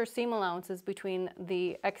switch our seam allowances between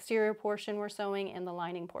the exterior portion we're sewing and the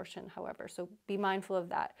lining portion, however, so be mindful of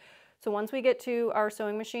that. So once we get to our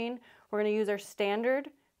sewing machine, we're going to use our standard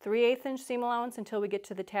 3/8 inch seam allowance until we get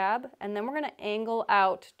to the tab, and then we're going to angle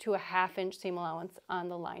out to a 1/2 inch seam allowance on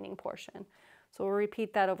the lining portion. So we'll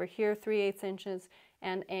repeat that over here, 3/8 inches,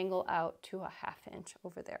 and angle out to a 1/2 inch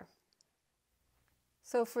over there.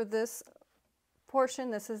 So for this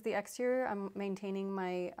portion, this is the exterior. I'm maintaining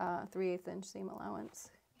my 3/8 inch seam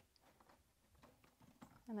allowance.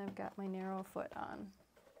 And I've got my narrow foot on.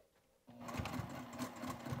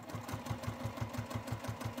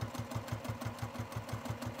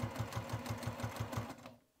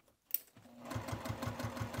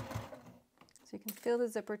 So you can feel the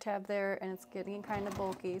zipper tab there, and it's getting kind of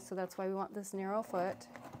bulky, so that's why we want this narrow foot.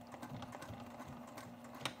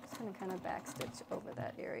 Just going to kind of backstitch over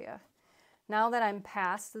that area. Now that I'm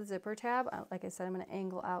past the zipper tab, like I said, I'm going to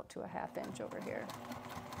angle out to a 1/2 inch over here.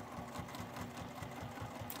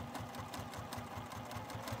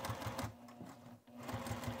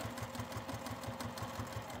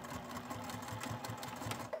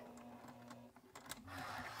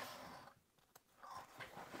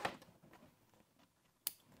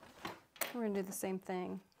 We're going to do the same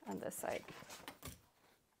thing on this side.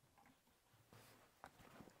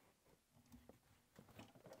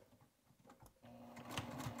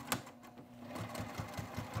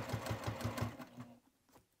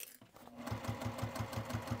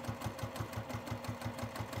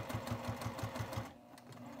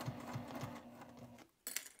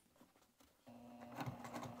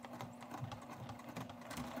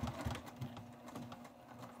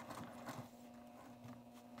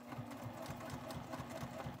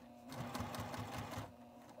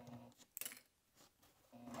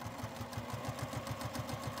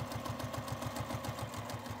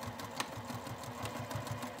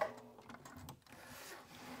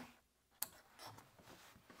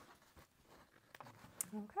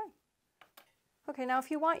 Okay. Okay, now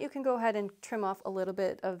if you want, you can go ahead and trim off a little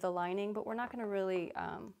bit of the lining, but we're not going to really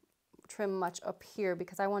trim much up here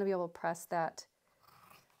because I want to be able to press that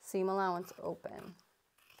seam allowance open.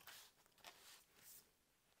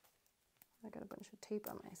 I got a bunch of tape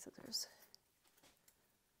on my scissors.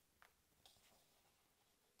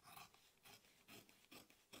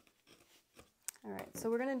 All right, so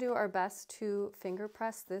we're going to do our best to finger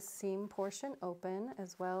press this seam portion open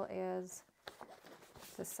as well as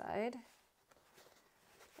this side.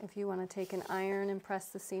 If you want to take an iron and press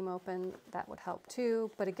the seam open, that would help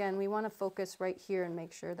too. But again, we want to focus right here and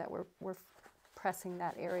make sure that we're pressing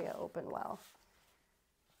that area open well.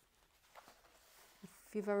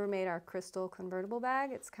 If you've ever made our crystal convertible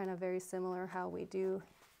bag, it's kind of very similar how we do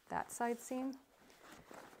that side seam.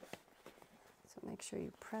 So make sure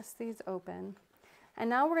you press these open. And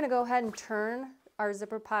now we're going to go ahead and turn our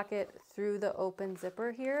zipper pocket through the open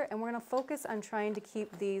zipper here, and we're going to focus on trying to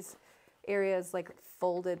keep these areas like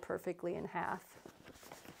folded perfectly in half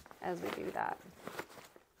as we do that.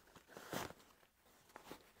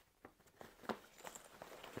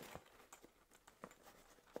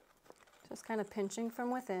 Just kind of pinching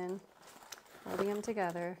from within, holding them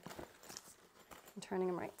together, and turning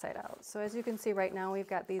them right side out. So as you can see right now, we've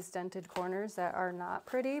got these dented corners that are not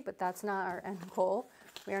pretty, but that's not our end goal.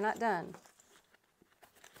 We are not done.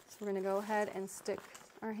 So we're going to go ahead and stick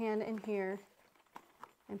our hand in here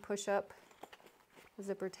and push up the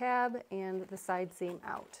zipper tab and the side seam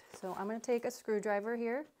out. So I'm going to take a screwdriver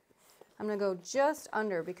here. I'm going to go just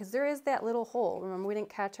under because there is that little hole. Remember, we didn't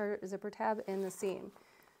catch our zipper tab in the seam.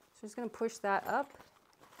 So just going to push that up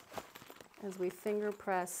as we finger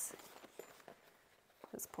press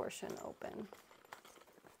this portion open.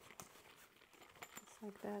 Just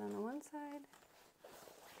like that on the one side.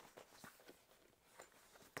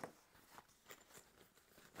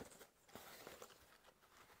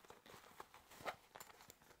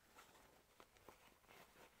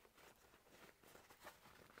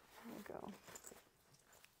 There we go.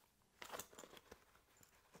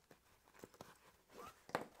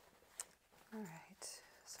 All right,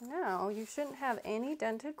 so now you shouldn't have any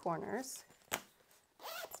dented corners.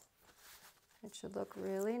 It should look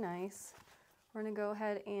really nice. We're going to go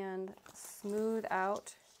ahead and smooth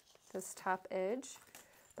out this top edge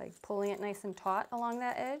by pulling it nice and taut along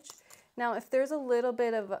that edge. Now, if there's a little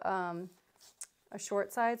bit of a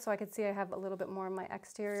short side, so I can see I have a little bit more of my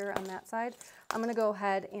exterior on that side, I'm going to go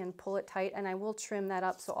ahead and pull it tight, and I will trim that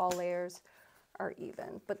up so all layers are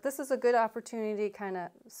even. But this is a good opportunity to kind of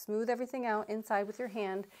smooth everything out inside with your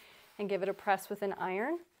hand and give it a press with an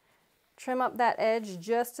iron. Trim up that edge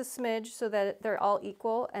just a smidge so that they're all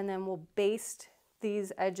equal, and then we'll baste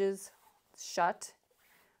these edges shut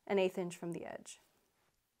 1/8 inch from the edge.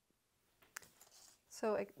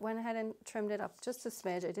 So I went ahead and trimmed it up just a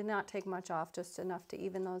smidge. I did not take much off, just enough to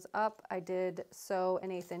even those up. I did sew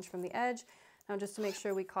 1/8 inch from the edge. Now just to make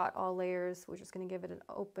sure we caught all layers, we're just going to give it an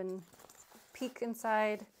open peek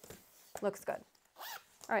inside. Looks good.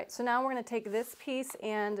 All right, so now we're going to take this piece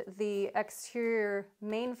and the exterior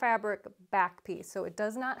main fabric back piece. So it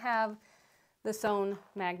does not have the sewn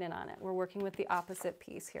magnet on it. We're working with the opposite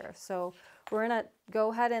piece here. So we're going to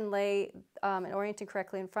go ahead and lay and orient it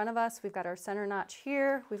correctly in front of us. We've got our center notch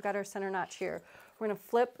here. We've got our center notch here. We're going to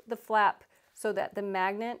flip the flap so that the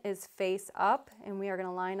magnet is face up, and we are going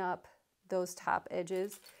to line up those top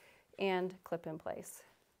edges and clip in place.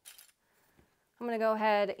 I'm going to go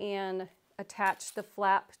ahead and attach the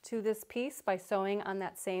flap to this piece by sewing on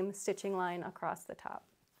that same stitching line across the top.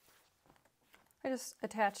 I just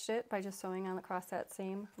attached it by just sewing on across that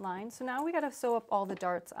same line. So now we got to sew up all the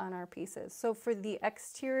darts on our pieces. So for the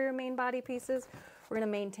exterior main body pieces, we're going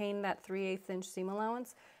to maintain that 3/8 inch seam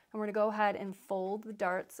allowance. And we're going to go ahead and fold the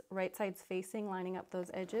darts right sides facing, lining up those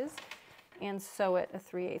edges, and sew it a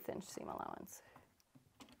 3/8 inch seam allowance.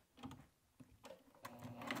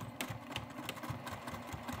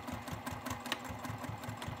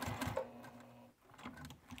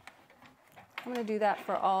 I'm going to do that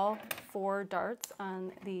for all 4 darts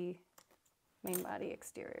on the main body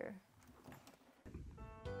exterior.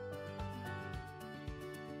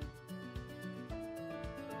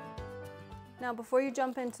 Now before you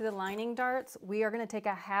jump into the lining darts, we are going to take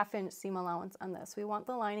a 1/2 inch seam allowance on this. We want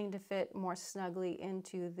the lining to fit more snugly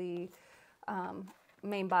into the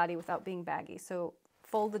main body without being baggy. So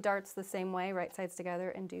fold the darts the same way, right sides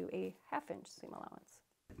together, and do a 1/2 inch seam allowance.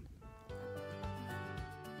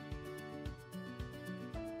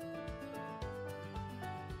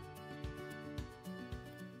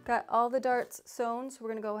 Got all the darts sewn, so we're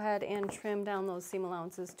going to go ahead and trim down those seam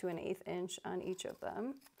allowances to an 1/8 inch on each of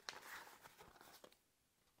them.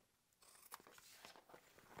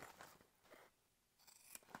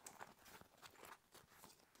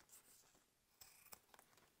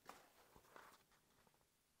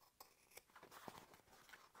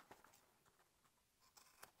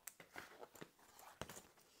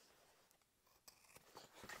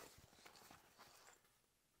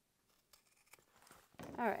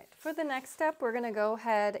 All right, for the next step, we're going to go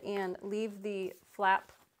ahead and leave the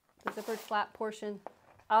zippered flap portion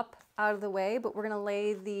up out of the way, but we're going to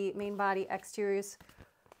lay the main body exteriors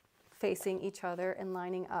facing each other and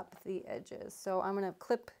lining up the edges. So I'm going to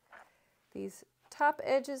clip these top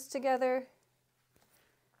edges together.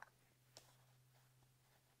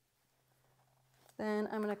 Then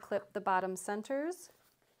I'm going to clip the bottom centers,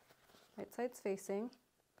 right sides facing,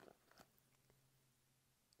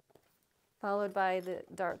 followed by the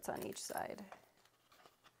darts on each side.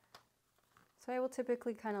 So I will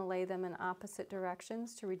typically kind of lay them in opposite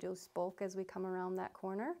directions to reduce bulk as we come around that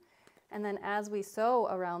corner. And then as we sew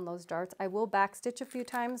around those darts, I will backstitch a few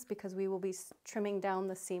times because we will be trimming down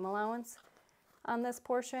the seam allowance on this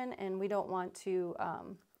portion, and we don't want to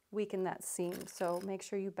weaken that seam. So make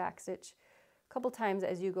sure you backstitch a couple times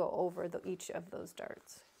as you go over each of those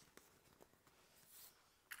darts.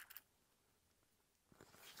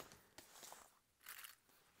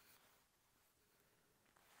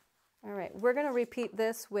 All right, we're going to repeat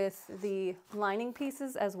this with the lining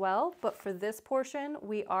pieces as well, but for this portion,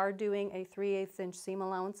 we are doing a 3/8 inch seam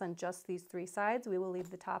allowance on just these 3 sides. We will leave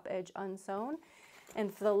the top edge unsewn.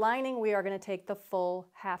 And for the lining, we are going to take the full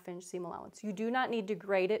 1/2 inch seam allowance. You do not need to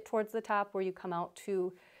grade it towards the top where you come out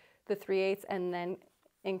to the 3/8 and then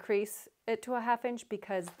increase it to a 1/2 inch,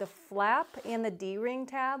 because the flap and the D-ring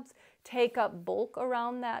tabs take up bulk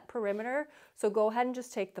around that perimeter. So go ahead and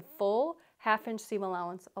just take the full 1/2 inch seam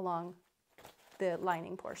allowance along the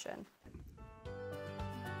lining portion.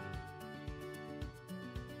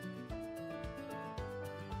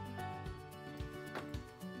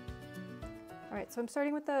 All right, so I'm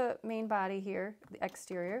starting with the main body here, the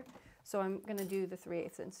exterior. So I'm going to do the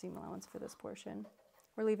 3/8 inch seam allowance for this portion.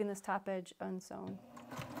 We're leaving this top edge unsewn.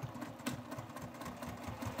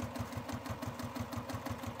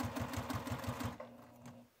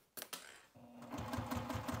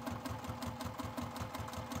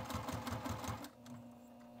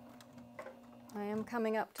 I am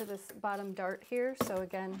coming up to this bottom dart here, so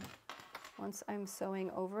again, once I'm sewing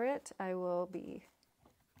over it, I will be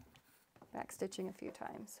backstitching a few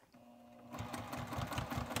times.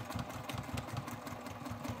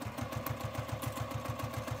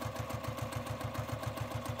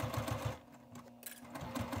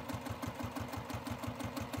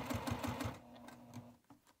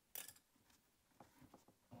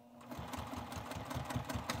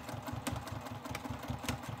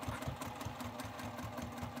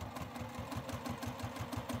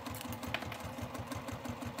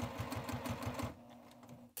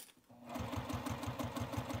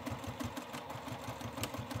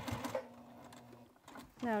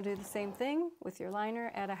 Now do the same thing with your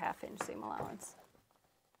liner at a 1/2 inch seam allowance.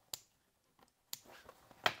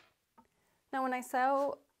 Now when I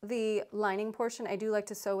sew the lining portion, I do like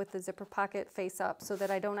to sew with the zipper pocket face up so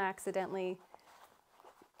that I don't accidentally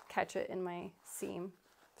catch it in my seam.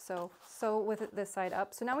 So sew with it this side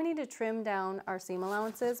up. So now we need to trim down our seam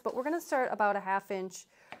allowances, but we're going to start about a 1/2 inch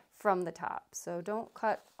from the top. So don't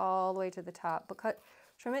cut all the way to the top, but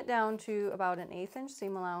trim it down to about an 1/8 inch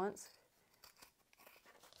seam allowance.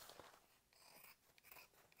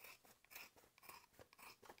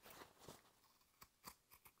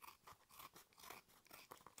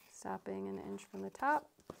 stopping an inch from the top.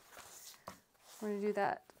 We're going to do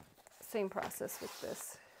that same process with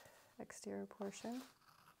this exterior portion.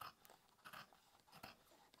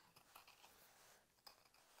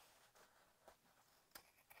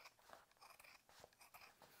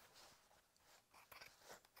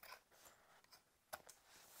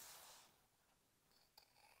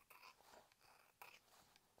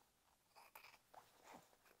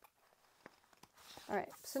 All right,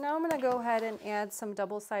 so now I'm going to go ahead and add some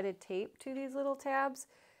double-sided tape to these little tabs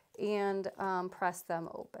and press them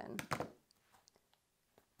open.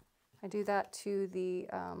 I do that to the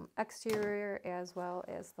exterior as well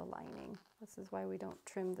as the lining. This is why we don't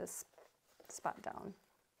trim this spot down.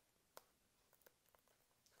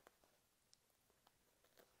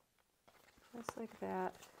 Just like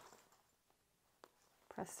that.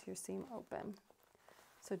 Press your seam open.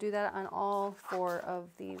 So do that on all 4 of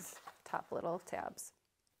these top little tabs.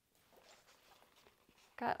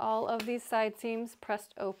 Got all of these side seams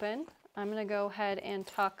pressed open. I'm going to go ahead and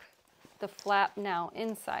tuck the flap now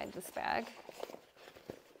inside this bag.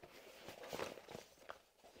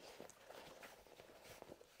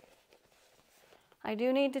 I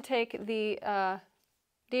do need to take the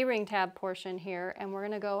D-ring tab portion here, and we're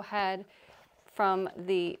going to go ahead from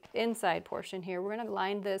the inside portion here. We're going to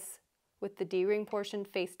line this with the D-ring portion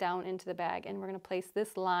face down into the bag, and we're going to place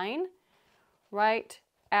this line right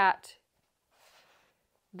at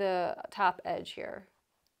the top edge here.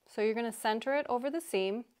 So you're going to center it over the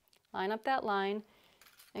seam, line up that line,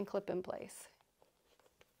 and clip in place.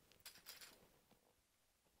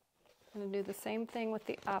 I'm going to do the same thing with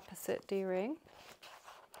the opposite D-ring.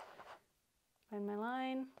 Find my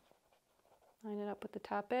line it up with the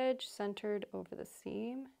top edge, centered over the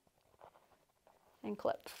seam, and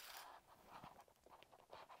clip.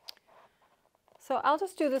 So I'll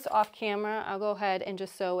just do this off camera. I'll go ahead and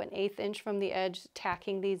just sew an 1/8 inch from the edge,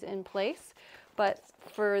 tacking these in place. But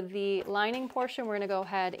for the lining portion, we're going to go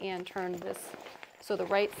ahead and turn this so the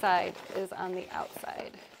right side is on the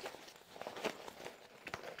outside.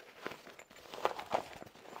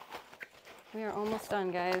 We are almost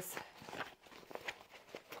done, guys.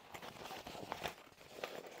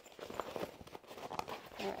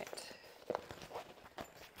 All right.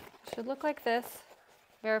 It should look like this.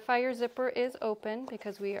 Verify your zipper is open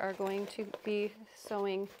because we are going to be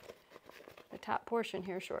sewing the top portion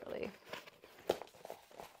here shortly.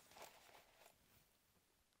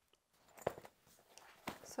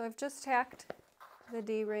 So I've just tacked the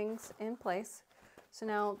D-rings in place. So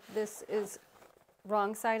now this is,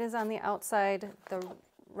 wrong side is on the outside, the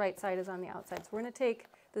right side is on the outside. So we're going to take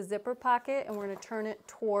the zipper pocket and we're going to turn it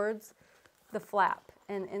towards the flap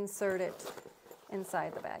and insert it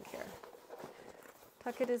inside the bag here.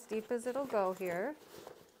 Tuck it as deep as it'll go here.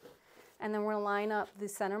 And then we're going to line up the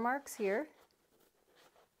center marks here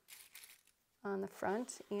on the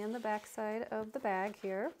front and the back side of the bag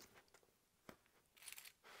here.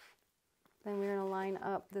 Then we're going to line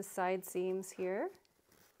up the side seams here.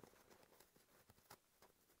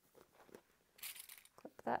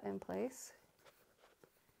 Clip that in place.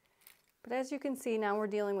 But as you can see, now we're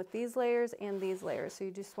dealing with these layers and these layers. So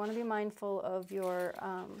you just want to be mindful of your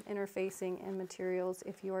interfacing and materials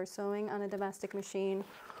if you are sewing on a domestic machine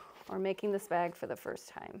or making this bag for the first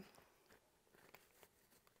time.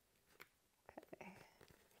 Okay.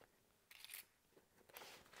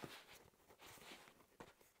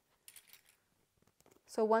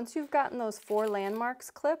 So once you've gotten those 4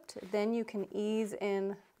 landmarks clipped, then you can ease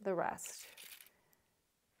in the rest.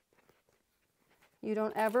 You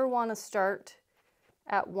don't ever want to start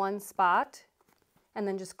at one spot and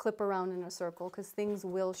then just clip around in a circle because things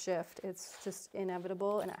will shift. It's just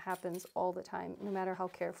inevitable and it happens all the time, no matter how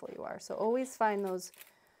careful you are. So always find those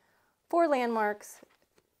 4 landmarks,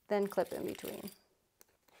 then clip in between.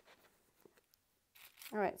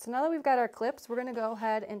 All right, so now that we've got our clips, we're going to go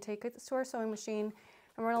ahead and take it to our sewing machine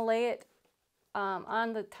and we're going to lay it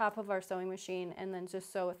on the top of our sewing machine and then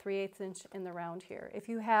just sew a 3/8 inch in the round here. If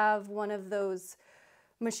you have one of those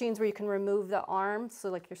machines where you can remove the arm, so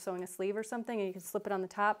like you're sewing a sleeve or something and you can slip it on the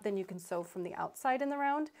top, then you can sew from the outside in the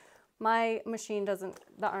round. My machine doesn't,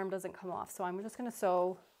 the arm doesn't come off, so I'm just going to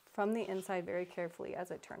sew from the inside very carefully as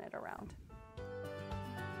I turn it around.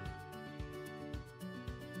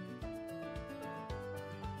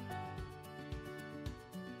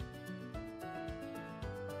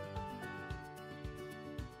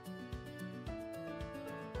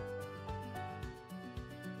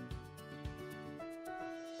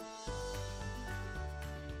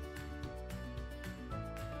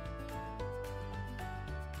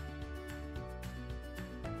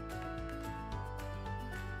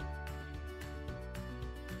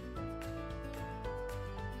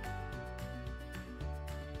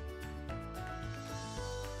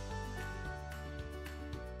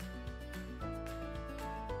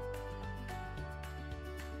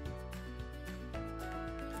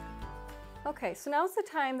 Okay, so now's the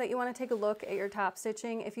time that you want to take a look at your top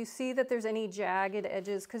stitching. If you see that there's any jagged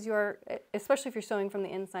edges, because you're, especially if you're sewing from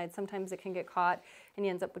the inside, sometimes it can get caught and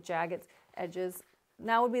you end up with jagged edges.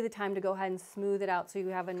 Now would be the time to go ahead and smooth it out so you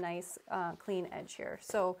have a nice clean edge here.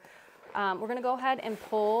 So we're going to go ahead and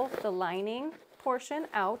pull the lining portion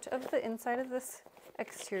out of the inside of this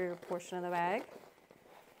exterior portion of the bag.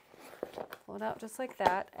 Pull it out just like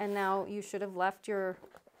that, and now you should have left your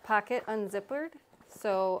pocket unzippered.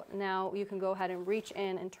 So now you can go ahead and reach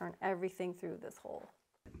in and turn everything through this hole.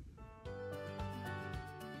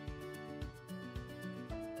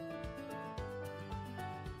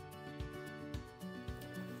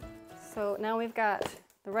 So now we've got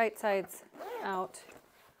the right sides out.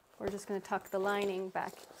 We're just going to tuck the lining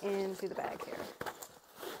back into the bag here.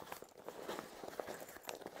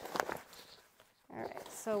 All right,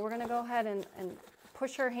 so we're going to go ahead and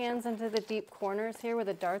push our hands into the deep corners here where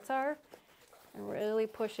the darts are, and really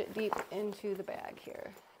push it deep into the bag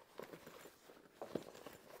here.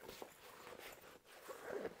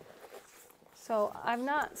 So I've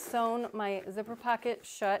not sewn my zipper pocket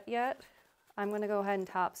shut yet. I'm going to go ahead and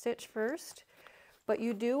top stitch first, but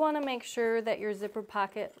you do want to make sure that your zipper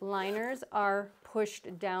pocket liners are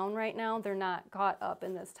pushed down right now. They're not caught up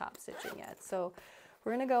in this top stitching yet. So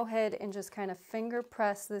we're going to go ahead and just kind of finger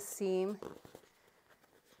press this seam,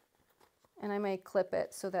 and I may clip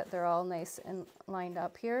it so that they're all nice and lined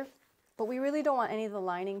up here. But we really don't want any of the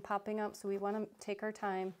lining popping up, so we want to take our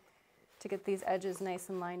time to get these edges nice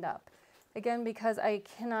and lined up. Again, because I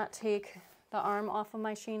cannot take the arm off of my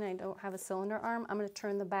machine, I don't have a cylinder arm, I'm going to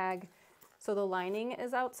turn the bag so the lining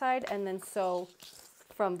is outside and then sew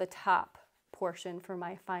from the top portion for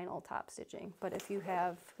my final top stitching. But if you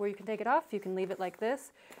have where you can take it off, you can leave it like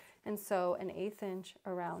this and sew an 1/8 inch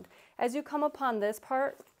around. As you come upon this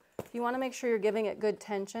part, you want to make sure you're giving it good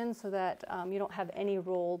tension so that you don't have any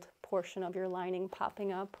rolled portion of your lining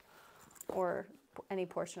popping up or any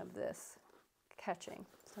portion of this catching.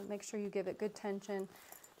 So make sure you give it good tension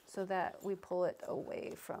so that we pull it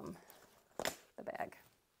away from the bag.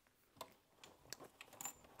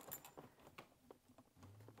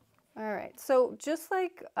 All right, so just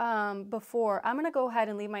like before, I'm going to go ahead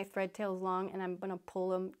and leave my thread tails long, and I'm going to pull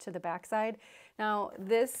them to the back side. Now,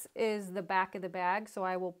 this is the back of the bag, so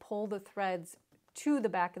I will pull the threads to the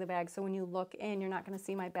back of the bag, so when you look in, you're not going to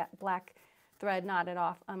see my black thread knotted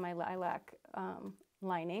off on my lilac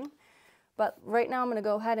lining. But right now I'm going to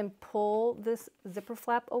go ahead and pull this zipper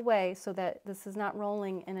flap away so that this is not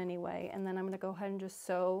rolling in any way, and then I'm going to go ahead and just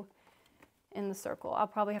sew in the circle. I'll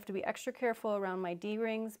probably have to be extra careful around my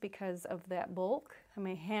D-rings because of that bulk. I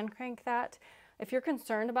may hand crank that. If you're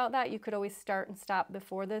concerned about that, you could always start and stop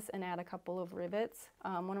before this and add a couple of rivets.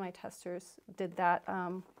 One of my testers did that.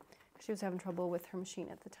 She was having trouble with her machine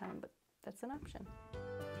at the time, but that's an option.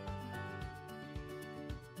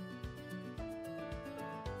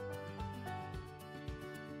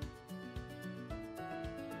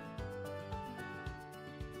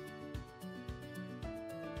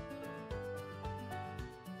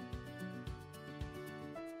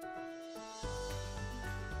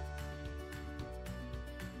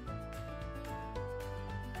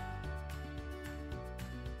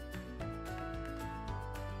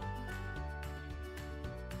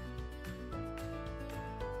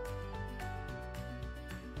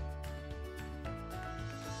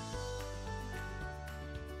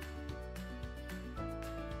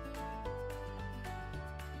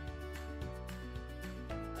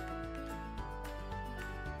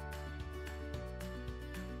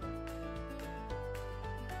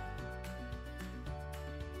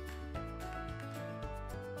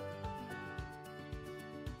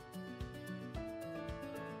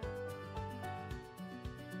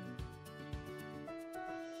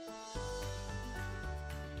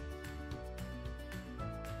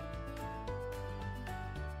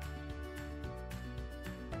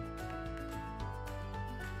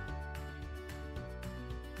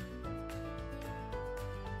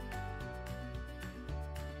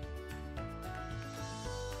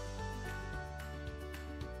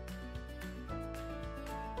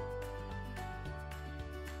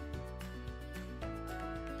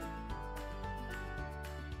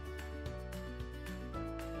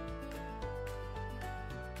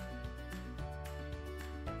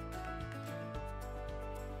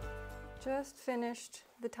 Just finished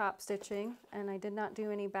the top stitching, and I did not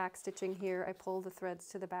do any back stitching here. I pulled the threads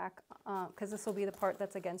to the back because this will be the part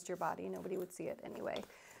that's against your body. Nobody would see it anyway.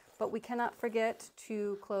 But we cannot forget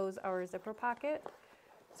to close our zipper pocket.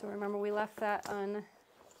 So remember, we left that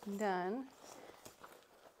undone.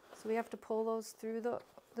 So we have to pull those through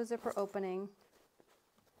the zipper opening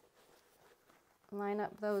line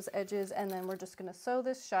up those edges, and then we're just going to sew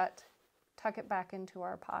this shut, tuck it back into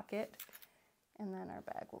our pocket, and then our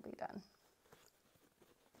bag will be done.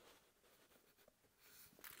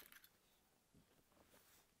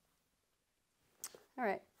 All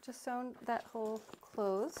right, just sewn that hole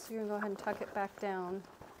closed. So you're gonna go ahead and tuck it back down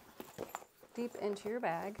deep into your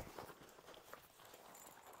bag.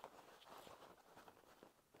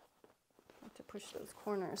 Have to push those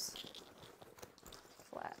corners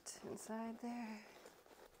flat inside there.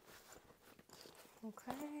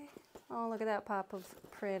 Okay. Oh, look at that pop of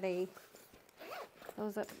pretty.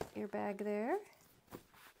 Close up your bag there.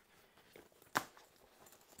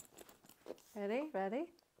 Ready? Ready?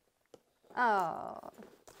 Oh,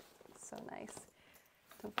 so nice.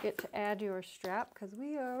 Don't forget to add your strap because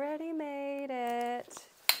we already made it.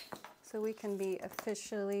 So we can be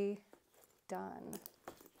officially done.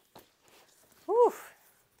 Woof!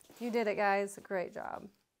 You did it, guys. Great job.